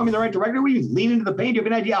point me in the right direction? Where you lean into the pain? Do you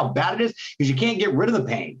have an idea how bad it is? Because you can't get rid of the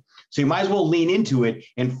pain. So you might as well lean into it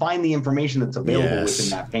and find the information that's available within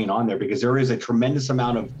that pain on there, because there is a tremendous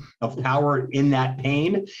amount of power in that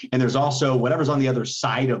pain. And there's also whatever's on the other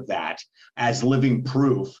side of that as living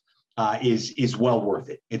proof is well worth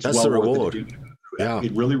it. It's that's well the worth reward. It. Yeah,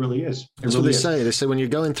 it really, really is. That's what they say. They say when you're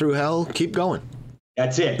going through hell, keep going.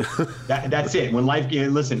 That's it. That's it. When life,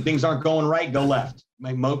 listen, things aren't going right, go left.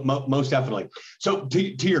 Most definitely. So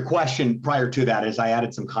to your question prior to that, is I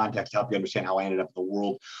added some context to help you understand how I ended up in the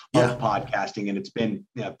world of podcasting. And it's been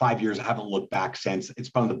 5 years. I haven't looked back since. It's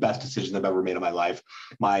one of the best decisions I've ever made in my life.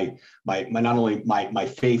 My not only my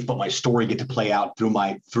faith, but my story get to play out through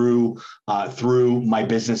my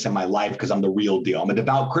business and my life, because I'm the real deal. I'm a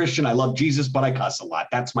devout Christian. I love Jesus, but I cuss a lot.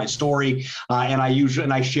 That's my story. And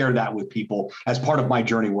I share that with people as part of my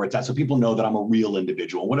journey where it's at. So people know that I'm a real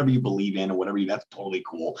individual. Whatever you believe in or that's totally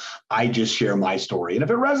cool. I just share my story. And if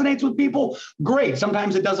it resonates with people, great.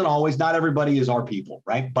 Sometimes it doesn't always. Not everybody is our people,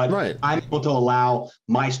 right? But I'm able to allow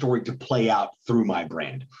my story to play out through my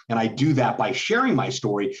brand. And I do that by sharing my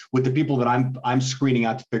story with the people that I'm screening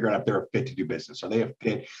out to figure out if they're a fit to do business. Are they a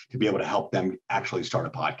fit to be able to help them actually start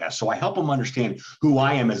a podcast? So I help them understand who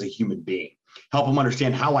I am as a human being. Help them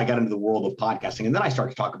understand how I got into the world of podcasting. And then I start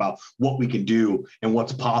to talk about what we can do and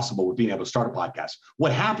what's possible with being able to start a podcast.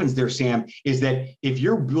 What happens there, Sam, is that if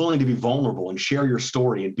you're willing to be vulnerable and share your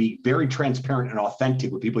story and be very transparent and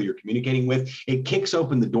authentic with people you're communicating with, it kicks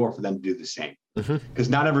open the door for them to do the same. Because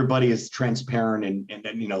not everybody is transparent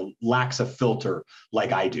and lacks a filter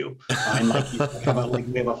like I do. And like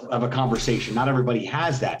we have a conversation. Not everybody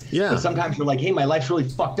has that. Yeah. But sometimes you're like, hey, my life's really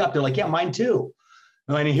fucked up. They're like, yeah, mine too.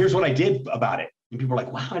 And here's what I did about it. And people are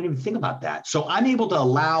like, wow, I didn't even think about that. So I'm able to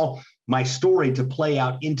allow my story to play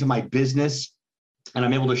out into my business. And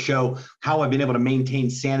I'm able to show how I've been able to maintain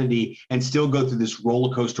sanity and still go through this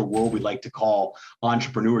roller coaster world we like to call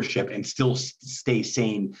entrepreneurship and still stay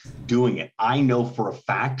sane doing it. I know for a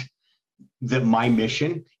fact that my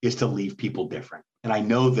mission is to leave people different. And I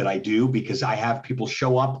know that I do, because I have people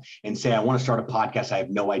show up and say, I want to start a podcast. I have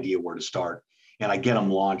no idea where to start. And I get them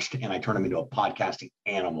launched and I turn them into a podcasting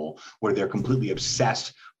animal where they're completely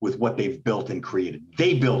obsessed with what they've built and created.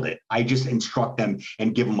 They build it. I just instruct them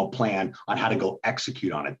and give them a plan on how to go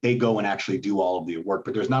execute on it. They go and actually do all of the work,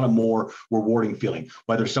 but there's not a more rewarding feeling.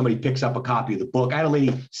 Whether somebody picks up a copy of the book. I had a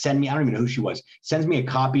lady send me, I don't even know who she was, sends me a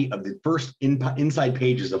copy of the first inside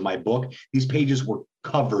pages of my book. These pages were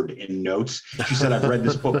covered in notes. She said, I've read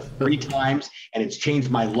this book 3 times and it's changed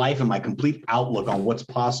my life and my complete outlook on what's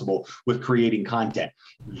possible with creating content.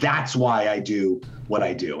 That's why I do what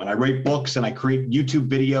I do. And I write books and I create YouTube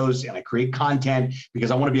videos and I create content because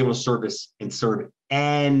I want to be able to service and serve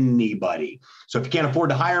anybody. So if you can't afford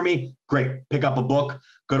to hire me, great. Pick up a book,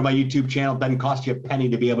 go to my YouTube channel. It doesn't cost you a penny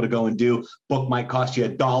to be able to go and do. Book might cost you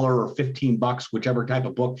 $1 or $15, whichever type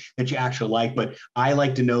of book that you actually like. But I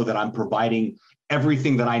like to know that I'm providing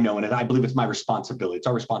everything that I know. And I believe it's my responsibility. It's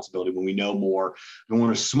our responsibility when we know more and when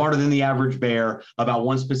we're smarter than the average bear about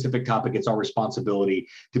one specific topic. It's our responsibility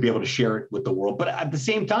to be able to share it with the world. But at the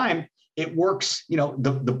same time, it works,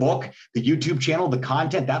 the book, the YouTube channel, the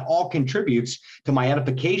content, that all contributes to my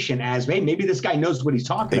edification as, hey, maybe this guy knows what he's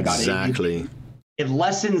talking about. Exactly. It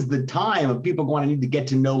lessens the time of people going, I need to get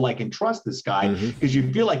to know, like, and trust this guy, because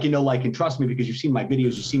you feel like you know, like, and trust me because you've seen my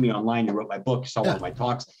videos, you see me online, you wrote my book, you saw one of my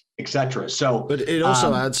talks, etc. So, but it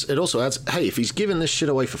also adds, hey, if he's giving this shit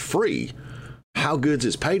away for free, how good is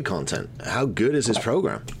his paid content? How good is his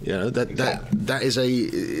program? That is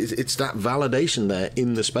it's that validation there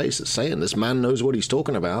in the space that's saying this man knows what he's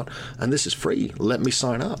talking about, and this is free. Let me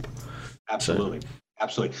sign up. Absolutely.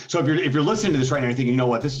 Absolutely. So if you're listening to this right now, you're thinking, you know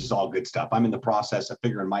what, this is all good stuff. I'm in the process of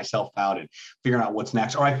figuring myself out and figuring out what's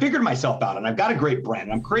next. Or I figured myself out and I've got a great brand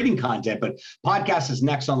and I'm creating content, but podcast is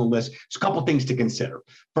next on the list. There's a couple things to consider.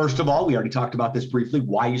 First of all, we already talked about this briefly.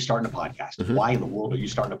 Why are you starting a podcast? Mm-hmm. Why in the world are you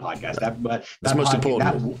starting a podcast? That's most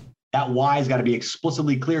important. That why has got to be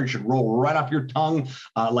explicitly clear. It should roll right off your tongue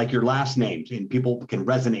like your last name, and people can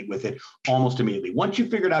resonate with it almost immediately. Once you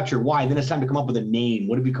figured out your why, then it's time to come up with a name.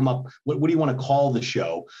 What have you come up? What do you want to call the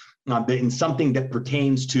show? In something that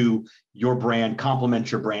pertains to your brand,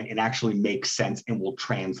 complements your brand, and actually makes sense and will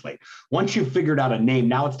translate. Once you've figured out a name,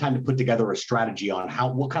 now it's time to put together a strategy on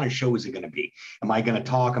what kind of show is it going to be? Am I going to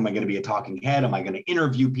talk? Am I going to be a talking head? Am I going to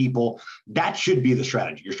interview people? That should be the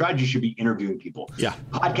strategy. Your strategy should be interviewing people. Yeah.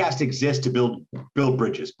 Podcasts exist to build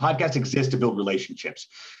bridges. Podcasts exist to build relationships.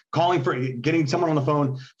 Getting someone on the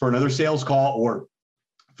phone for another sales call or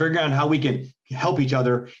figuring out how we can help each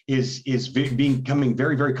other is becoming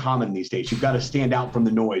very, very common these days. You've got to stand out from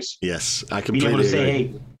the noise. Yes, I completely Being able to say,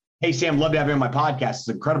 agree. Hey, Sam, love to have you on my podcast. It's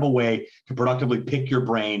an incredible way to productively pick your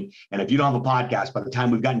brain. And if you don't have a podcast, by the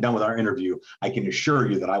time we've gotten done with our interview, I can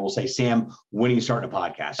assure you that I will say, Sam, when are you starting a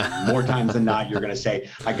podcast? And more times than not, you're going to say,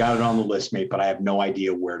 I got it on the list, mate, but I have no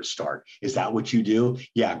idea where to start. Is that what you do?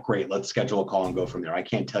 Yeah, great. Let's schedule a call and go from there. I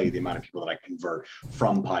can't tell you the amount of people that I convert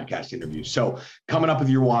from podcast interviews. So coming up with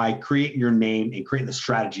your why, creating your name and creating the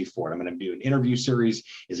strategy for it. I'm going to do an interview series.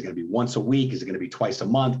 Is it going to be once a week? Is it going to be twice a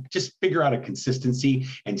month? Just figure out a consistency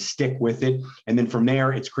and stick with it. And then from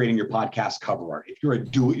there, it's creating your podcast cover art. If you're a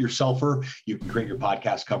do-it-yourselfer, you can create your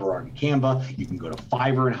podcast cover art in Canva. You can go to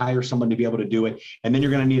Fiverr and hire someone to be able to do it. And then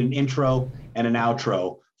you're going to need an intro and an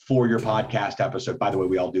outro for your podcast episode. By the way,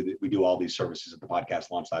 we do all these services at the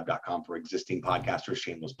podcastlaunchlive.com for existing podcasters,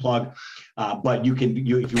 shameless plug. But if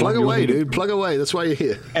you plug away, dude, plug away. That's why you're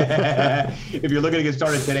here. If you're looking to get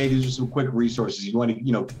started today, these are some quick resources. You want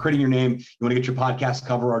to, creating your name, you want to get your podcast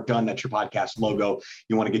cover art done. That's your podcast logo.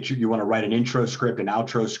 You want to write an intro script, an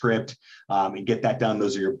outro script, and get that done.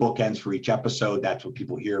 Those are your bookends for each episode. That's what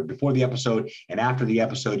people hear before the episode and after the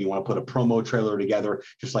episode. You want to put a promo trailer together,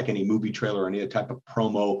 just like any movie trailer or any other type of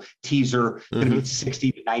promo teaser. Going to be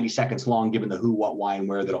 60 to 90 seconds long, given the who, what, why, and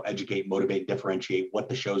where. That'll educate, motivate, differentiate what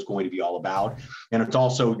the show is going to be all about. And it's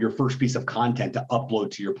also your first piece of content to upload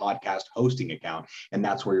to your podcast hosting account. And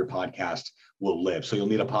that's where your podcast will live. So you'll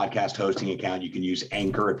need a podcast hosting account. You can use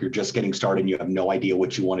Anchor if you're just getting started and you have no idea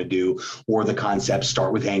what you want to do, or the concept.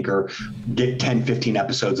 Start with Anchor, get 10, 15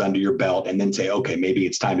 episodes under your belt, and then say, okay, maybe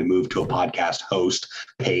it's time to move to a podcast host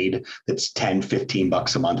paid. That's 10, 15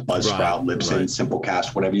 bucks a month, Buzzsprout, Libsyn,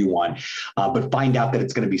 Simplecast, whatever you want. But find out that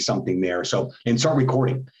it's going to be something there. And start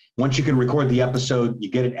recording. Once you can record the episode,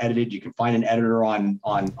 you get it edited. You can find an editor on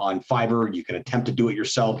Fiverr. You can attempt to do it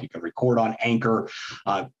yourself. You can record on Anchor.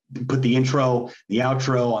 Put the intro, the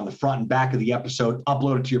outro on the front and back of the episode,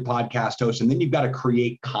 upload it to your podcast host, and then you've got to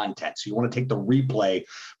create content. So you want to take the replay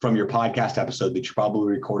from your podcast episode that you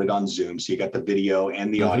probably recorded on Zoom. So you got the video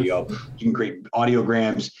and the audio. You can create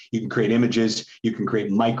audiograms. You can create images. You can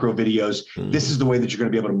create micro videos. This is the way that you're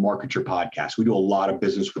going to be able to market your podcast. We do a lot of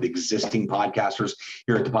business with existing podcasters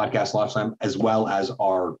here at the Podcast Launch Live, as well as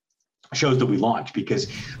our shows that we launch,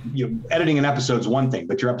 because editing an episode is one thing,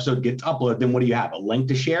 but your episode gets uploaded. Then what do you have? A link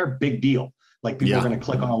to share? Big deal. Like people are going to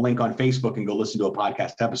click on a link on Facebook and go listen to a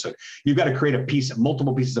podcast episode. You've got to create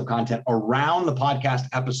multiple pieces of content around the podcast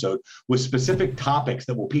episode with specific topics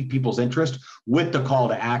that will pique people's interest, with the call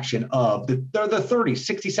to action of they're the 30,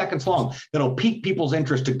 60 seconds long that'll pique people's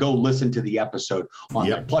interest to go listen to the episode on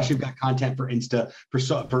there. Plus you've got content for Insta,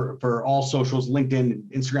 for all socials,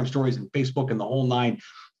 LinkedIn, Instagram stories, and Facebook, and the whole nine.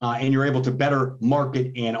 And you're able to better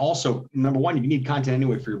market. And also, number one, you need content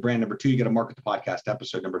anyway for your brand. Number two, you got to market the podcast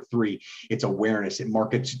episode. Number three, it's awareness. It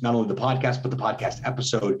markets not only the podcast, but the podcast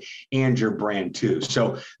episode and your brand too.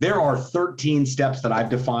 So there are 13 steps that I've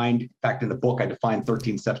defined. In fact, in the book, I defined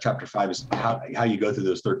 13 steps. Chapter 5 is how you go through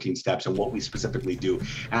those 13 steps and what we specifically do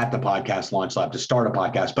at the Podcast Launch Lab to start a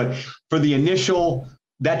podcast. But for the initial,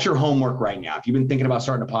 that's your homework right now. If you've been thinking about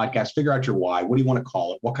starting a podcast, figure out your why. What do you want to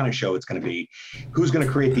call it? What kind of show it's going to be? Who's going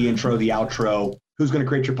to create the intro, the outro? Who's going to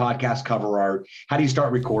create your podcast cover art? How do you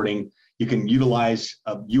start recording? You can utilize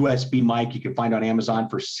a USB mic you can find on Amazon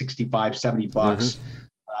for 65, 70 bucks.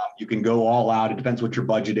 You can go all out. It depends what your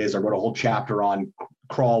budget is. I wrote a whole chapter on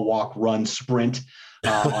crawl, walk, run, sprint.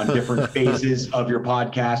 on different phases of your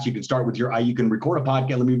podcast. You can start with you can record a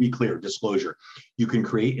podcast. Let me be clear, disclosure. You can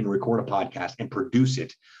create and record a podcast and produce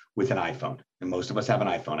it with an iPhone. And most of us have an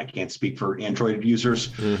iPhone. I can't speak for Android users.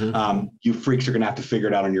 Mm-hmm. You freaks are going to have to figure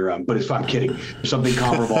it out on your own. But I'm kidding. There's something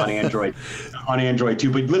comparable on Android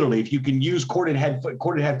too. But literally, if you can use corded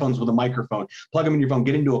headphones with a microphone, plug them in your phone,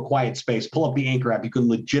 get into a quiet space, pull up the Anchor app, you can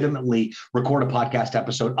legitimately record a podcast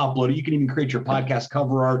episode, upload it. You can even create your podcast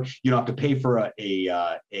cover art. You don't have to pay for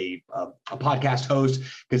a podcast host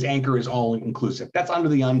because Anchor is all inclusive. That's under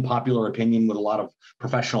the unpopular opinion with a lot of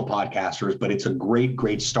professional podcasters, but it's a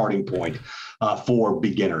great starting point for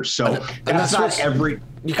beginners. So that's not everything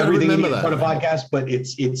you need to put a podcast, but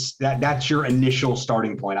that's your initial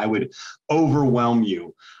starting point. I would overwhelm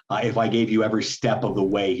you if I gave you every step of the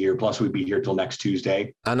way here. Plus, we'd be here till next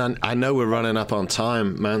Tuesday. And I know we're running up on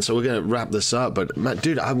time, man, so we're going to wrap this up. But, Matt,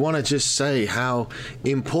 dude, I want to just say how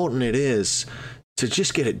important it is to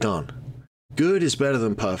just get it done. Good is better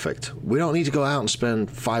than perfect. We don't need to go out and spend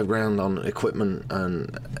 $5,000 on equipment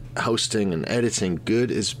and hosting and editing.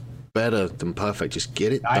 Good is better than perfect. Just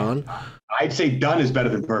get it done. I'd say done is better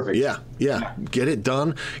than perfect. Yeah. Get it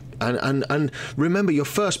done. And remember your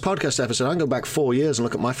first podcast episode. I can go back 4 years and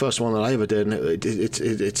look at my first one that I ever did, and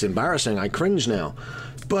it's embarrassing. I cringe now.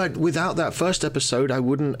 But without that first episode, I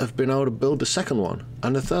wouldn't have been able to build the second one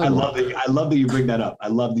and the third one. I love that you bring that up.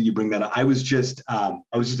 I was just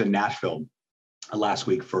in Nashville last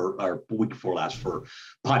week or week before last for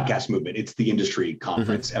Podcast Movement. It's the industry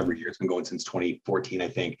conference every year. It's been going since 2014, I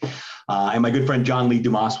think. And my good friend John Lee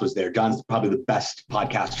Dumas was there. John's probably the best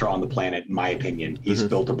podcaster on the planet, in my opinion. He's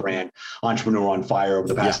built a brand, Entrepreneur on Fire, over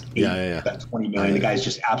the past 20 million. The guy's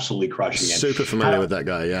just absolutely crushing it. Super familiar with that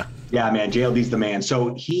guy, yeah. Yeah, man, JLD's the man.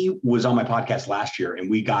 So he was on my podcast last year, and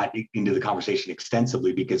we got into the conversation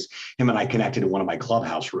extensively because him and I connected in one of my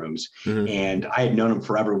clubhouse rooms, and I had known him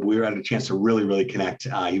forever. We were at a chance to really connect.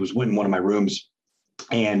 He was in one of my rooms,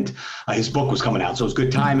 and his book was coming out. So it was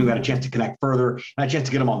good timing. We had a chance to connect further, and I had a chance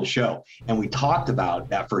to get him on the show. And we talked about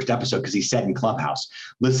that first episode because he said in Clubhouse,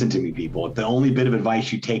 listen to me, people. If the only bit of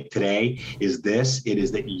advice you take today is this, it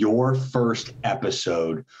is that your first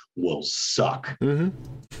episode will suck.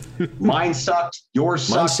 Mine sucked. Yours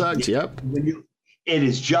sucked. Mine sucked, yep. It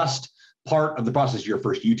is just part of the process. Your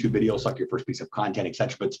first YouTube video, suck your first piece of content,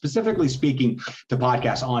 etc. But specifically speaking to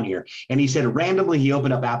podcasts on here. And he said randomly he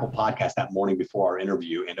opened up Apple Podcasts that morning before our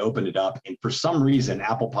interview and opened it up. And for some reason,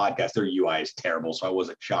 Apple Podcasts, their UI is terrible. So I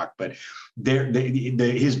wasn't shocked. But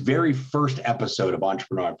his very first episode of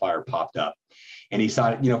Entrepreneur on Fire popped up. And he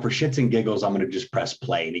thought, for shits and giggles, I'm going to just press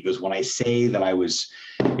play. And he goes, when I say that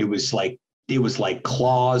it was like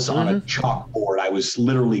claws on a chalkboard. I was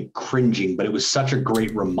literally cringing, but it was such a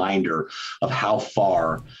great reminder of how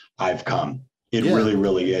far I've come. It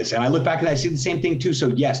really is. And I look back and I see the same thing too. So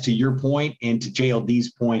yes, to your point and to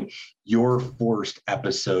JLD's point, your first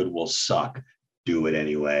episode will suck. Do it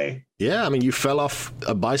anyway. Yeah, I mean, you fell off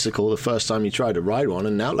a bicycle the first time you tried to ride one,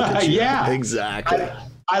 and now look at you. Yeah, exactly.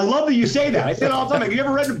 I love that you say that. I say it all the time. Have you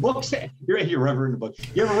ever read a book, Sam? You ever read a book?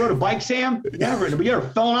 You ever rode a bike, Sam? You ever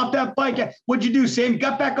fallen off that bike? What'd you do, Sam? You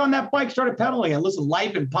got back on that bike, started pedaling. And listen,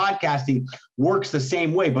 life and podcasting works the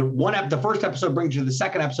same way. But the first episode brings you to the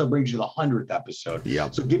second episode, brings you to the 100th episode. Yeah.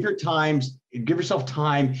 So give yourself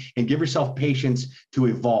time and give yourself patience to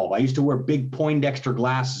evolve. I used to wear big Poindexter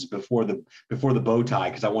glasses before the bow tie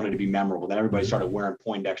because I wanted to be memorable. Then everybody started wearing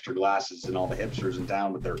Poindexter glasses and all the hipsters in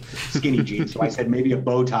town with their skinny jeans. So I said maybe a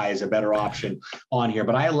bow tie is a better option on here.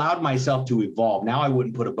 But I allowed myself to evolve. Now I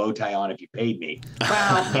wouldn't put a bow tie on if you paid me.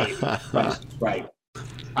 Well, maybe. Right.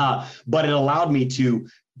 But it allowed me to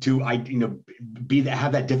have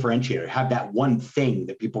that differentiator, have that one thing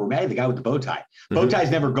that people were, hey, the guy with the bow tie. Bow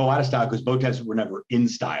ties never go out of style because bow ties were never in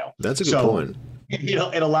style. That's a good point.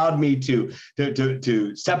 It allowed me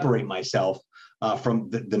to separate myself from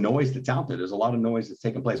the noise that's out there. There's a lot of noise that's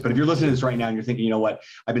taking place. But if you're listening to this right now and you're thinking, you know what,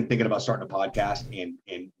 I've been thinking about starting a podcast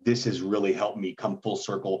and this has really helped me come full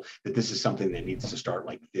circle, that this is something that needs to start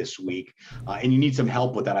like this week. And you need some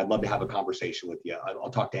help with that. I'd love to have a conversation with you. I'll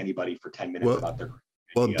talk to anybody for 10 minutes about their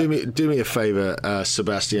Well, do me a favor,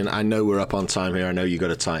 Sebastian. I know we're up on time here. I know you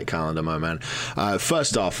got a tight calendar, my man.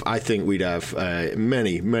 First off, I think we'd have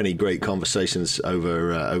many great conversations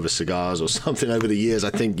over cigars or something over the years. I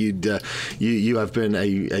think you have been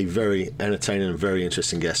a very entertaining and very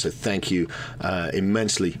interesting guest. So thank you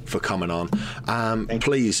immensely for coming on.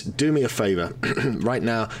 Please do me a favor right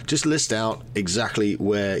now. Just list out exactly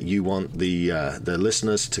where you want the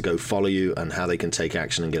listeners to go follow you and how they can take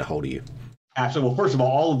action and get a hold of you. Absolutely. Well, first of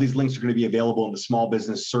all of these links are going to be available in the Small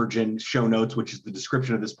Business Surgeon show notes, which is the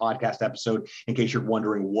description of this podcast episode, in case you're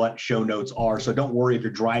wondering what show notes are. So don't worry if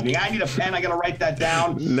you're driving. I need a pen. I got to write that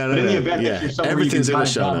down. No, in the event that you're somewhere, everything's in the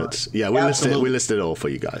show notes. Yeah, we list it all for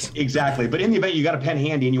you guys. Exactly. But in the event you got a pen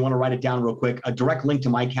handy and you want to write it down real quick, a direct link to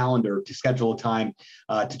my calendar to schedule a time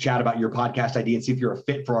to chat about your podcast idea and see if you're a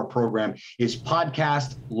fit for our program is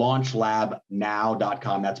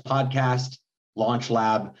podcastlaunchlabnow.com. That's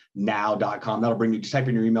podcastlaunchlabnow.com. That'll bring you, just type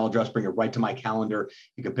in your email address, bring it right to my calendar.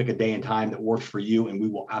 You can pick a day and time that works for you, and we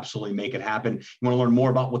will absolutely make it happen. You want to learn more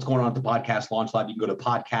about what's going on at the Podcast Launch Lab, you can go to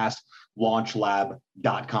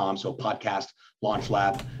podcastlaunchlab.com. So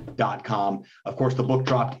podcastlaunchlab.com. Of course, the book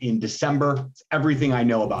dropped in December. It's everything I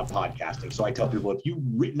know about podcasting. So I tell people, if you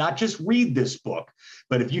not just read this book,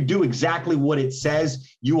 but if you do exactly what it says,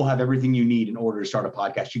 you will have everything you need in order to start a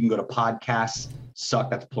podcast. You can go to podcastsuck,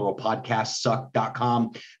 that's plural,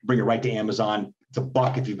 podcastsuck.com, bring it right to Amazon. It's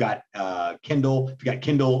 $1 if you've got Kindle. If you've got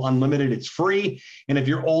Kindle Unlimited, it's free. And if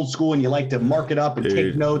you're old school and you like to mark it up and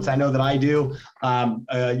take notes, I know that I do,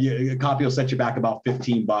 a copy will set you back about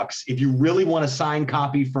 $15. If you really want a signed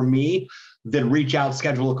copy from me, then reach out,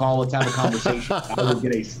 schedule a call, let's have a conversation. I will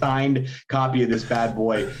get a signed copy of this bad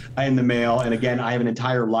boy in the mail. And again, I have an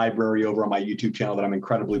entire library over on my YouTube channel that I'm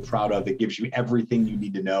incredibly proud of that gives you everything you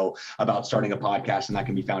need to know about starting a podcast. And that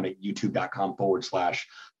can be found at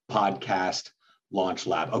youtube.com/podcast Launch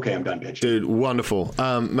Lab. Okay, I'm done pitching. Dude, wonderful.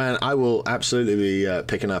 Man, I will absolutely be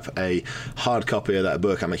picking up a hard copy of that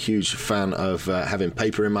book. I'm a huge fan of having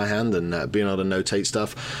paper in my hand and being able to notate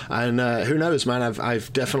stuff. And who knows, man,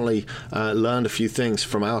 I've definitely learned a few things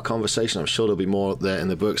from our conversation. I'm sure there'll be more there in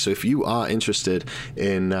the book. So if you are interested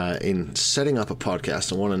in setting up a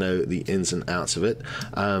podcast and want to know the ins and outs of it,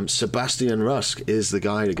 Sebastian Rusk is the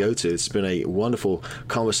guy to go to. It's been a wonderful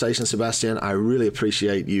conversation, Sebastian. I really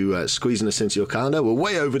appreciate you squeezing us into your calendar. We're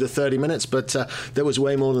way over to 30 minutes, but there was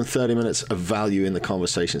way more than 30 minutes of value in the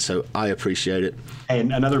conversation, so I appreciate it.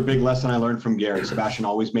 And another big lesson I learned from Gary, Sebastian,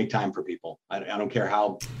 always make time for people. I don't care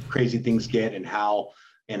how crazy things get and how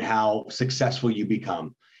successful you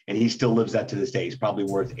become. And he still lives that to this day. He's probably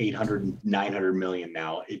worth 800, 900 million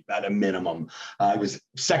now at a minimum. It was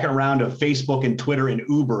second round of Facebook and Twitter and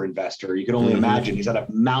Uber investor. You can only imagine. He's at a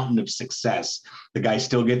mountain of success. The guy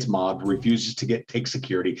still gets mobbed, refuses to take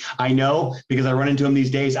security. I know because I run into him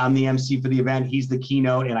these days. I'm the MC for the event. He's the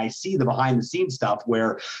keynote. And I see the behind the scenes stuff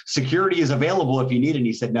where security is available if you need it. And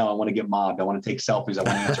he said, no, I want to get mobbed. I want to take selfies. I want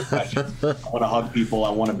to answer questions. I want to hug people. I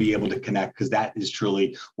want to be able to connect, because that is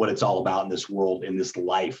truly what it's all about in this world, in this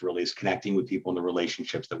life, really, is connecting with people and the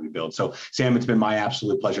relationships that we build. So Sam, it's been my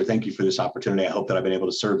absolute pleasure. Thank you for this opportunity. I hope that I've been able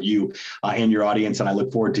to serve you and your audience. And I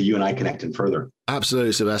look forward to you and I connecting further.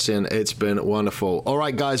 Absolutely, Sebastian. It's been wonderful. All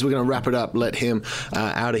right, guys, we're going to wrap it up. Let him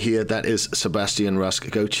out of here. That is Sebastian Rusk.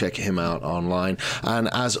 Go check him out online. And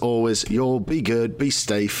as always, you'll be good, be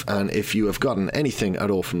safe. And if you have gotten anything at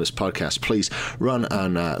all from this podcast, please run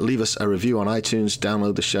and leave us a review on iTunes,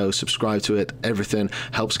 download the show, subscribe to it. Everything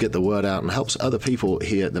helps get the word out and helps other people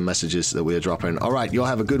hear the messages that we are dropping. All right, you'll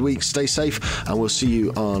have a good week. Stay safe, and we'll see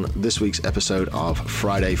you on this week's episode of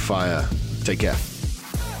Friday Fire. Take care.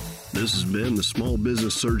 This has been the Small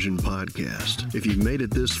Business Surgeon Podcast. If you've made it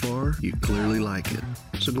this far, you clearly like it.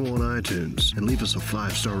 So go on iTunes and leave us a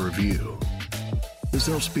 5-star review. This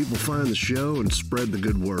helps people find the show and spread the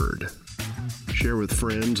good word. Share with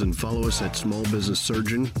friends and follow us at Small Business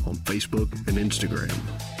Surgeon on Facebook and Instagram.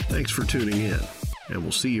 Thanks for tuning in, and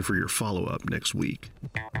we'll see you for your follow-up next week.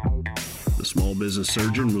 The Small Business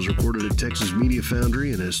Surgeon was recorded at Texas Media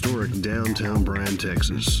Foundry in historic downtown Bryan,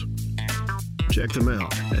 Texas. Check them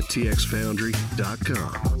out at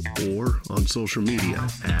txfoundry.com or on social media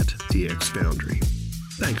at txfoundry.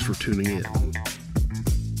 Thanks for tuning in.